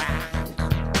 satisfied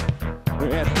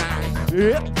at night.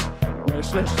 Fit,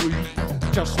 restlessly,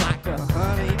 just like a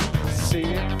honeybee.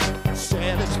 Sick,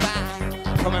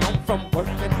 satisfied, coming home from work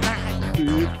at night.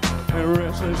 Fit and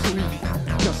restlessly,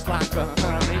 just like a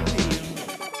honeybee.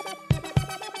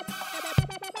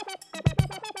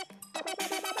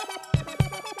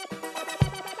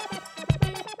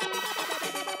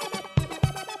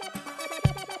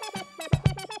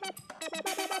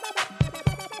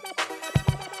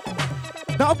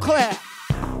 Now clap.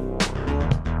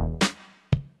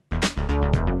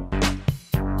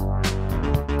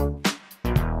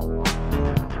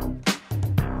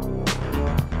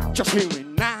 Just hear me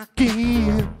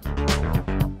knocking,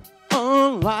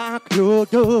 unlock your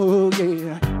door,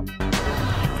 yeah.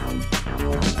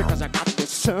 Because I got this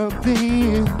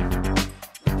something,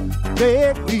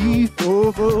 beg me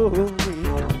for more,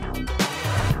 yeah.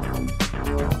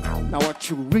 Now what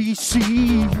you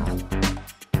receive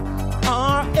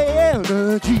are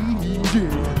energies,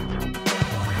 yeah.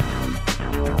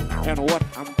 And what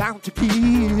I'm bound to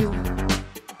give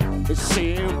is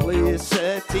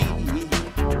simplicity.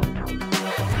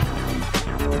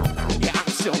 Yeah, I'm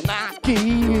still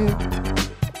knocking,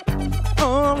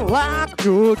 unlock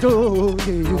your door,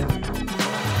 yeah.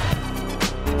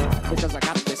 Because I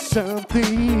got this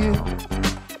something,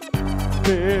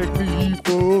 beg me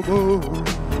for more.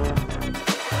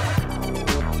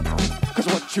 Cause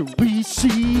what you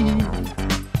receive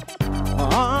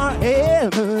are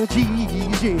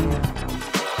energies, yeah.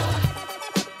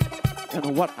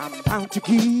 And what I'm bound to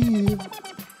give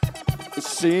is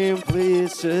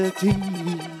simplicity.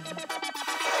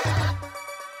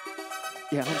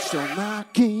 Yeah, I'm still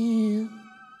knocking,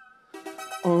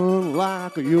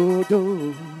 unlock your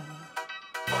door.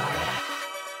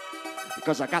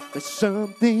 Because I got this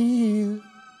something,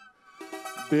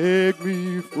 beg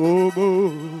me for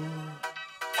more.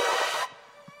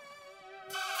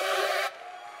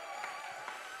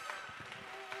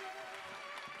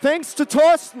 Thanks to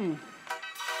Thorsten.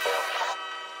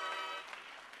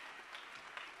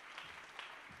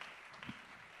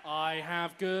 I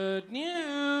have good news.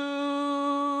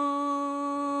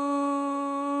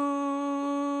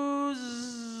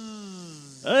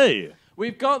 Hey.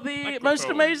 We've got the most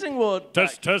amazing award.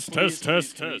 Test, back. test, test,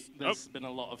 test, test. There's been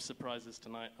a lot of surprises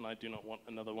tonight, and I do not want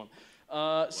another one.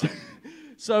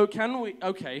 So can we?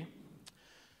 Okay.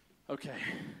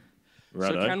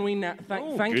 Righto. So can we now?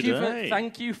 Thank good you day. for.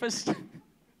 Thank you for.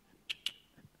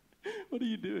 What are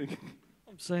you doing?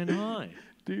 I'm saying hi.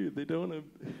 Dude, they don't want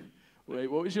to.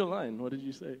 Wait, what was your line? What did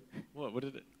you say? What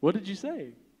did it? What did you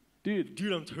say?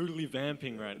 Dude, I'm totally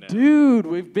vamping right now. Dude,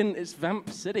 it's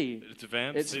Vamp City. It's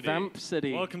Vamp It's City. Vamp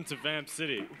City. Welcome to Vamp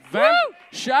City.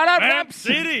 Shout out Vamp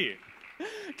City.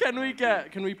 Can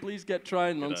we please get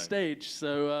Trine on stage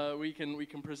so we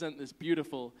can present this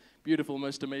beautiful,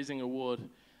 most amazing award?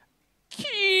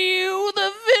 Cue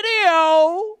the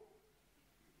video.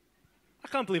 I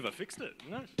can't believe I fixed it.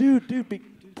 No. Dude,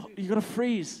 you gotta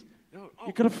freeze. You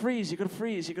gotta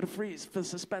freeze for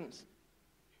suspense.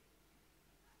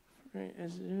 Right,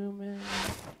 zoom in.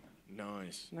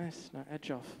 Nice. Now edge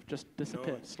off. Just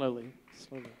disappear slowly.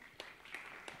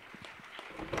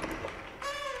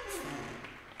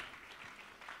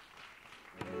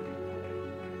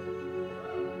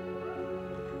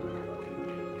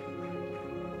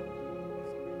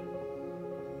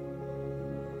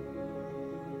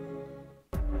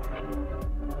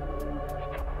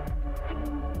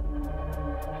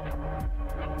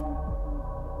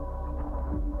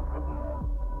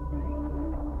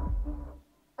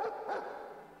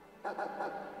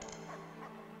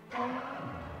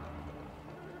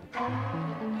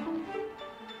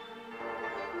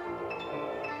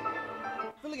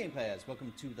 Fellow game players,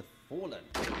 welcome to The Fallen.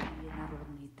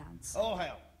 Oh,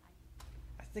 hell.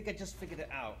 I think I just figured it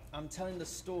out. I'm telling the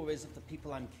stories of the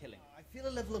people I'm killing. I feel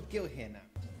a level of guilt here now.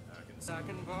 I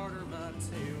can barter my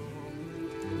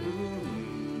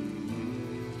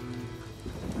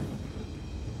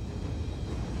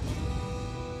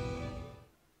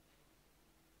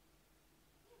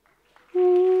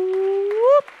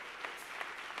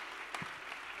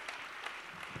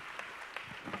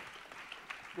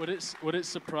Would it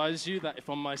surprise you that if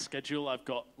on my schedule I've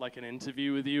got like an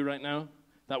interview with you right now?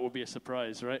 That would be a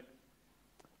surprise, right?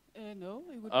 No,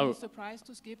 it would be a surprise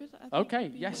to skip it. I think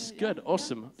Okay, yes, good,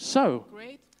 awesome. So,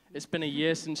 great. It's been a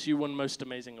year since you won Most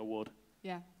Amazing Award.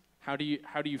 Yeah. How do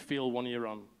you feel 1 year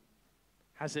on?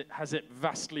 Has it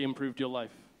vastly improved your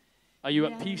life? Are you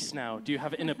at peace now? Do you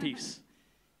have inner peace?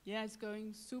 Yeah, it's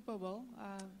going super well.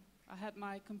 I had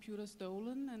my computer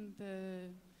stolen and.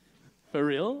 For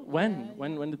real? When?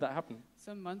 When did that happen?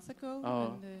 Some months ago.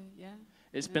 Oh. And, yeah.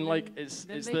 It's and been then like it's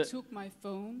they took my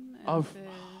phone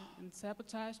and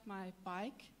sabotaged my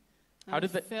bike. How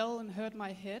did they fell and hurt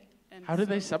my head? And how did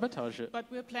they sabotage it?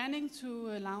 But we're planning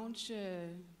to launch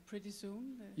pretty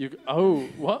soon.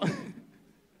 What?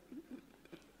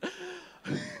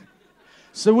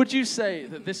 So would you say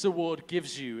that this award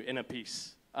gives you inner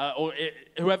peace, or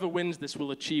whoever wins this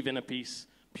will achieve inner peace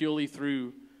purely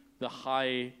through the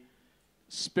high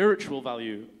spiritual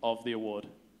value of the award?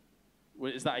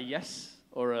 Is that a yes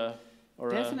or a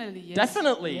Definitely yes.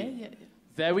 Definitely. Yeah.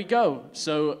 There we go.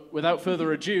 So without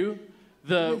further ado,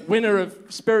 the winner of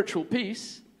spiritual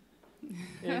peace.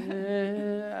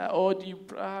 Or do you?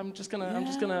 I'm just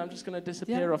gonna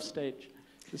disappear off stage.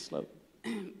 Just slow.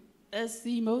 As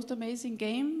the most amazing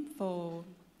game for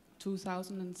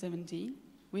 2017,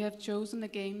 we have chosen a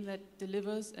game that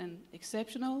delivers an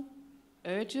exceptional,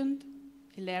 urgent,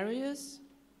 hilarious,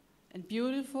 and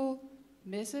beautiful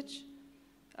message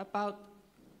about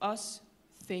us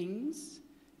things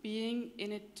being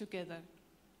in it together.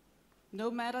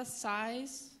 No matter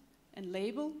size and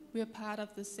label, we are part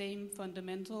of the same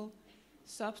fundamental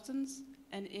substance,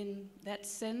 and in that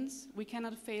sense, we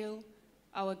cannot fail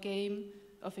our game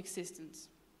of existence.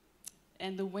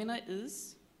 And the winner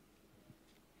is...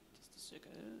 Just a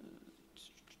second.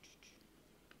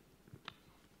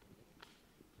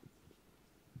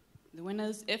 The winner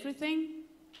is Everything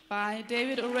by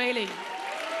David O'Reilly.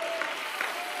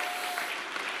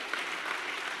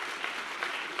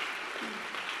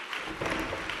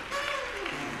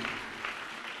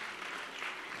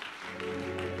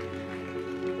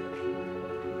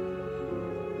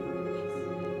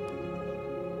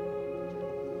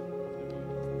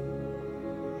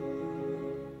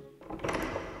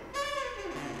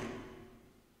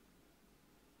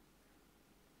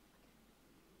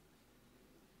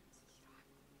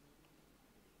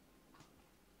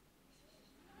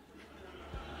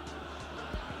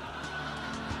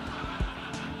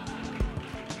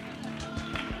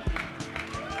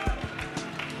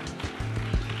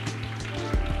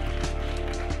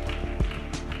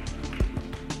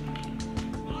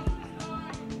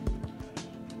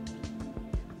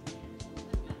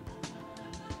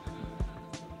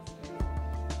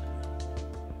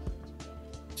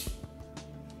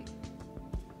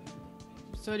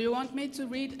 So do you want me to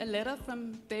read a letter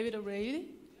from David O'Reilly?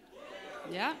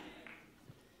 Yeah.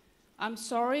 I'm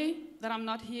sorry that I'm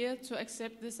not here to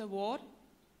accept this award.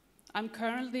 I'm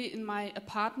currently in my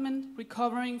apartment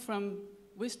recovering from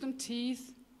wisdom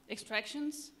teeth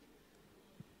extractions,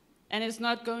 and it's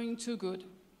not going too good.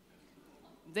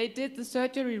 They did the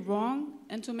surgery wrong,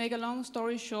 and to make a long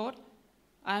story short,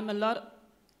 I am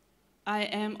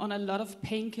on a lot of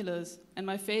painkillers, and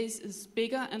my face is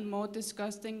bigger and more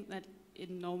disgusting than it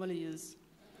normally is.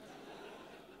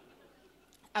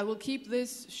 I will keep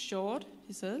this short,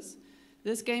 he says.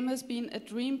 This game has been a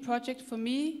dream project for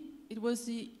me. It was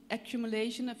the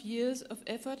accumulation of years of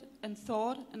effort and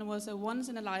thought, and was a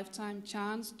once-in-a-lifetime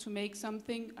chance to make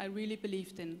something I really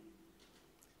believed in.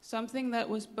 Something that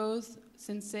was both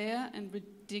sincere and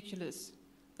ridiculous,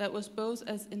 that was both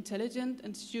as intelligent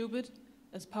and stupid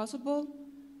as possible,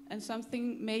 and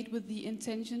something made with the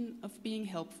intention of being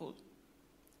helpful.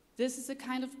 This is the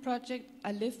kind of project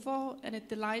I live for, and it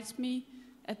delights me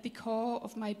at the core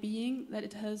of my being that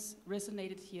it has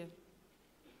resonated here.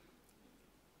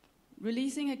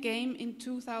 Releasing a game in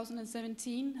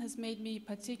 2017 has made me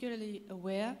particularly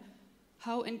aware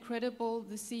how incredible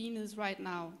the scene is right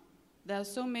now. There are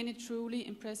so many truly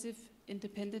impressive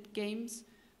independent games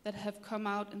that have come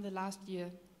out in the last year,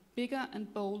 bigger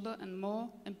and bolder and more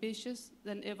ambitious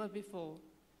than ever before.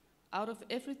 Out of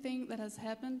everything that has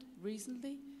happened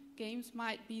recently, games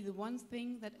might be the one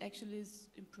thing that actually is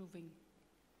improving.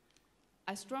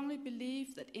 I strongly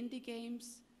believe that indie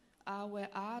games are where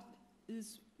art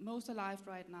is most alive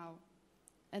right now,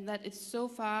 and that it's so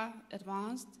far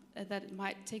advanced and that it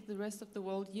might take the rest of the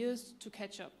world years to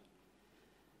catch up.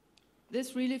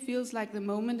 This really feels like the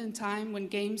moment in time when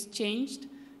games changed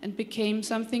and became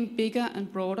something bigger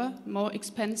and broader, more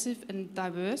expansive and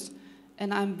diverse,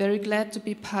 and I'm very glad to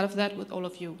be part of that with all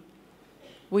of you.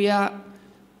 We are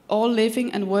all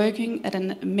living and working at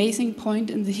an amazing point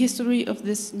in the history of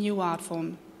this new art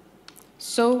form.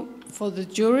 So, for the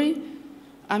jury,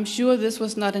 I'm sure this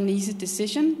was not an easy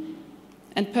decision,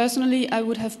 and personally I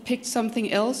would have picked something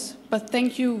else, but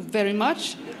thank you very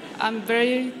much. I'm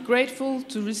very grateful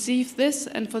to receive this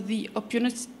and for the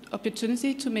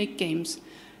opportunity to make games.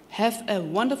 Have a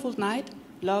wonderful night.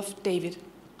 Love, David.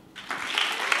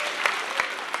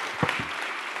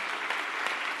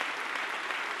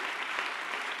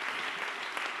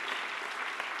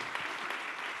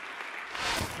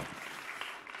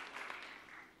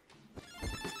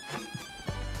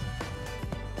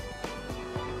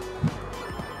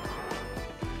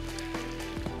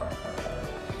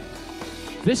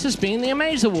 This has been the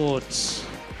Amaze Awards.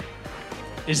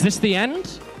 Is this the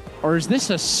end? Or is this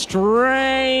a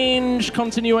strange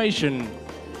continuation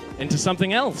into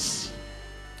something else?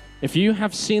 If you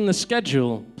have seen the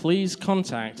schedule, please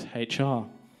contact HR.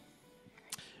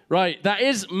 Right, that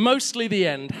is mostly the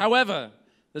end. However,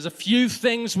 there's a few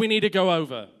things we need to go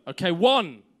over. Okay,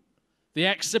 one, the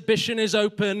exhibition is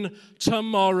open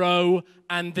tomorrow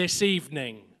and this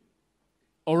evening.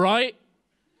 All right?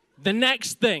 The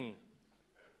next thing.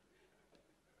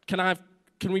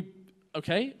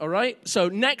 Okay, all right. So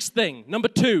next thing, number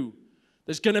 2,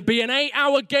 there's going to be an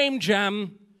 8-hour game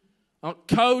jam on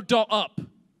co.up.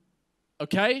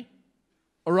 Okay?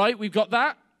 All right, we've got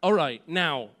that? All right,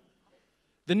 now,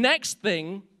 the next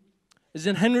thing is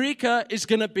that Henrika is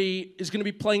going to be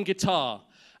playing guitar.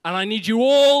 And I need you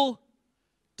all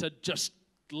to just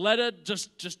let her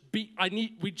just be,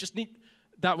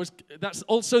 that's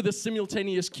also the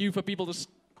simultaneous cue for people to...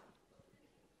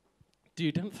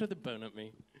 Dude, don't throw the bone at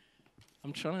me.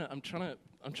 I'm trying to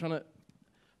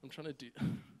do.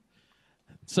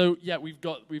 So yeah, we've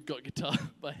got guitar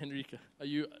by Henrika. Are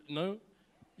you no?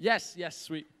 Yes,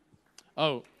 sweet.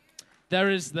 Oh,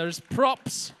 there's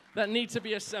props that need to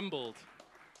be assembled.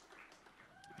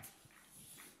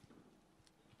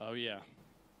 Oh yeah.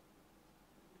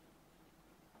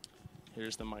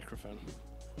 Here's the microphone.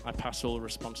 I pass all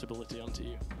responsibility onto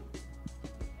you.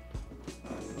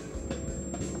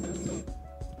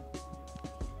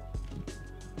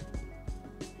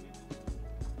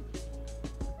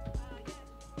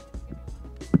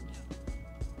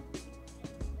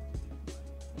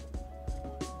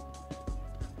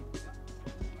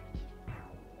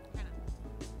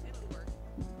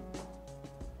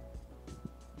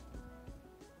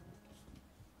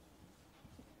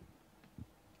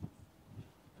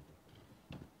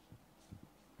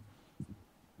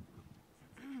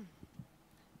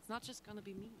 It's not just gonna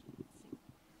be me.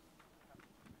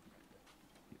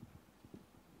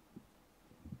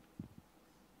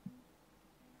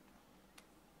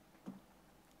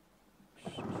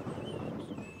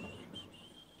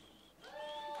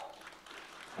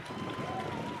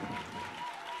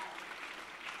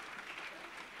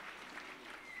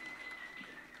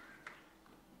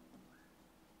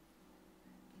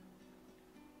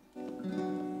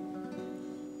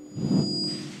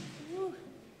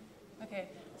 Okay,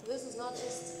 so this is not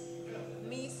just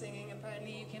me singing.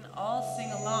 Apparently, you can all sing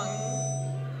along.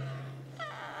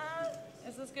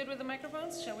 Is this good with the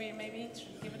microphones? Shall we maybe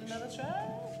give it another try?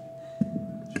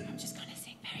 I'm just gonna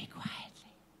sing very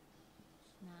quietly.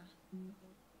 Nah.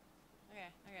 Okay.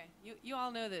 You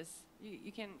all know this.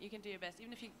 You can do your best,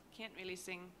 even if you can't really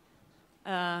sing.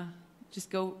 Just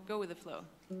go with the flow.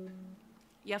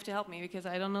 You have to help me because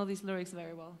I don't know these lyrics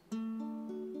very well.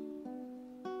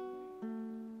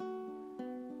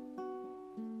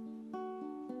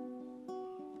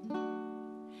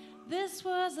 This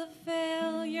was a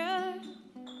failure.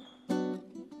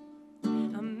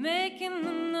 I'm making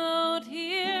a note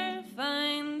here,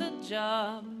 find a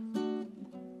job.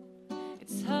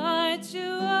 It's hard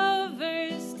to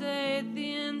overstate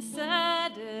the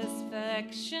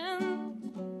insatisfaction.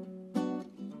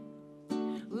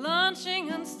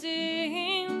 Launching on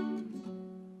steam.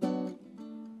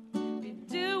 We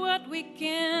do what we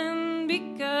can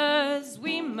because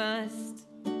we must.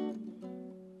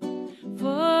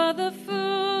 For the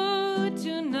food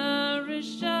to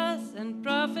nourish us and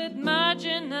profit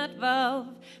margin at Valve.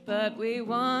 But we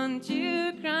want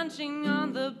you crunching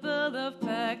on the build of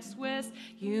PAX West.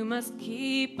 You must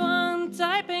keep on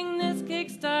typing this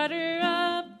Kickstarter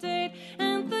update,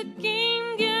 and the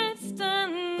game gets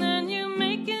done, and you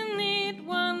make a neat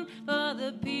one for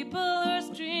the people who are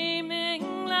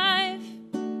streaming live.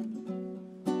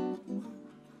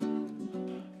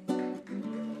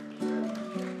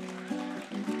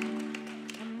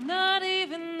 I'm not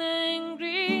even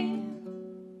angry.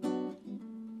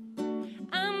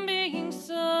 I'm being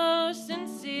so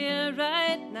sincere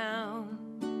right now.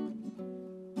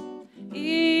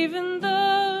 Even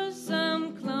though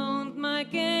some cloned my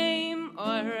game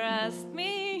or harassed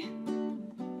me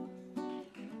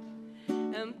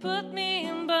and put me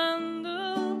in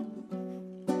bundle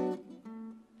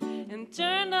and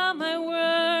turned all my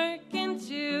work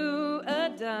into a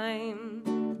dime.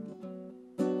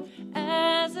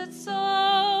 As it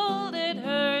sold, it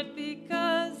hurt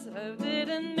because I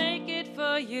didn't make it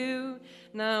for you.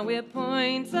 Now we're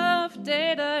points of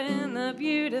data in a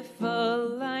beautiful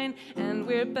line, and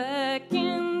we're back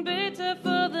in beta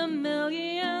for the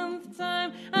millionth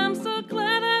time. I'm so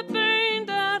glad I burned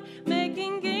out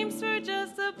making games for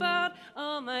just about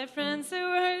all my friends who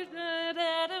worked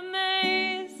at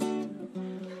Amaze.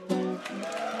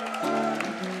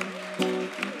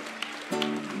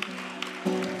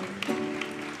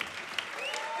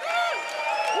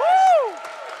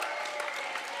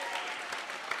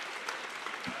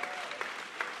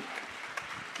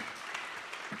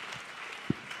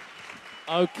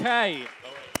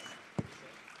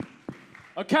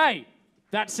 Okay,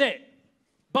 that's it.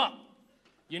 But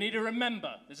you need to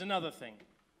remember, there's another thing.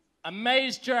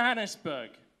 Amaze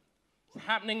Johannesburg is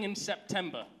happening in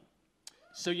September.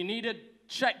 So you need to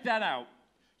check that out.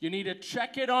 You need to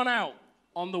check it on out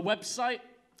on the website,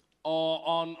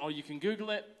 or you can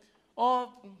Google it, or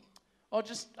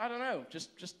just, I don't know,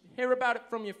 just hear about it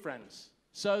from your friends.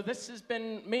 So this has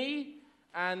been me,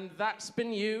 and that's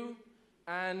been you,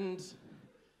 and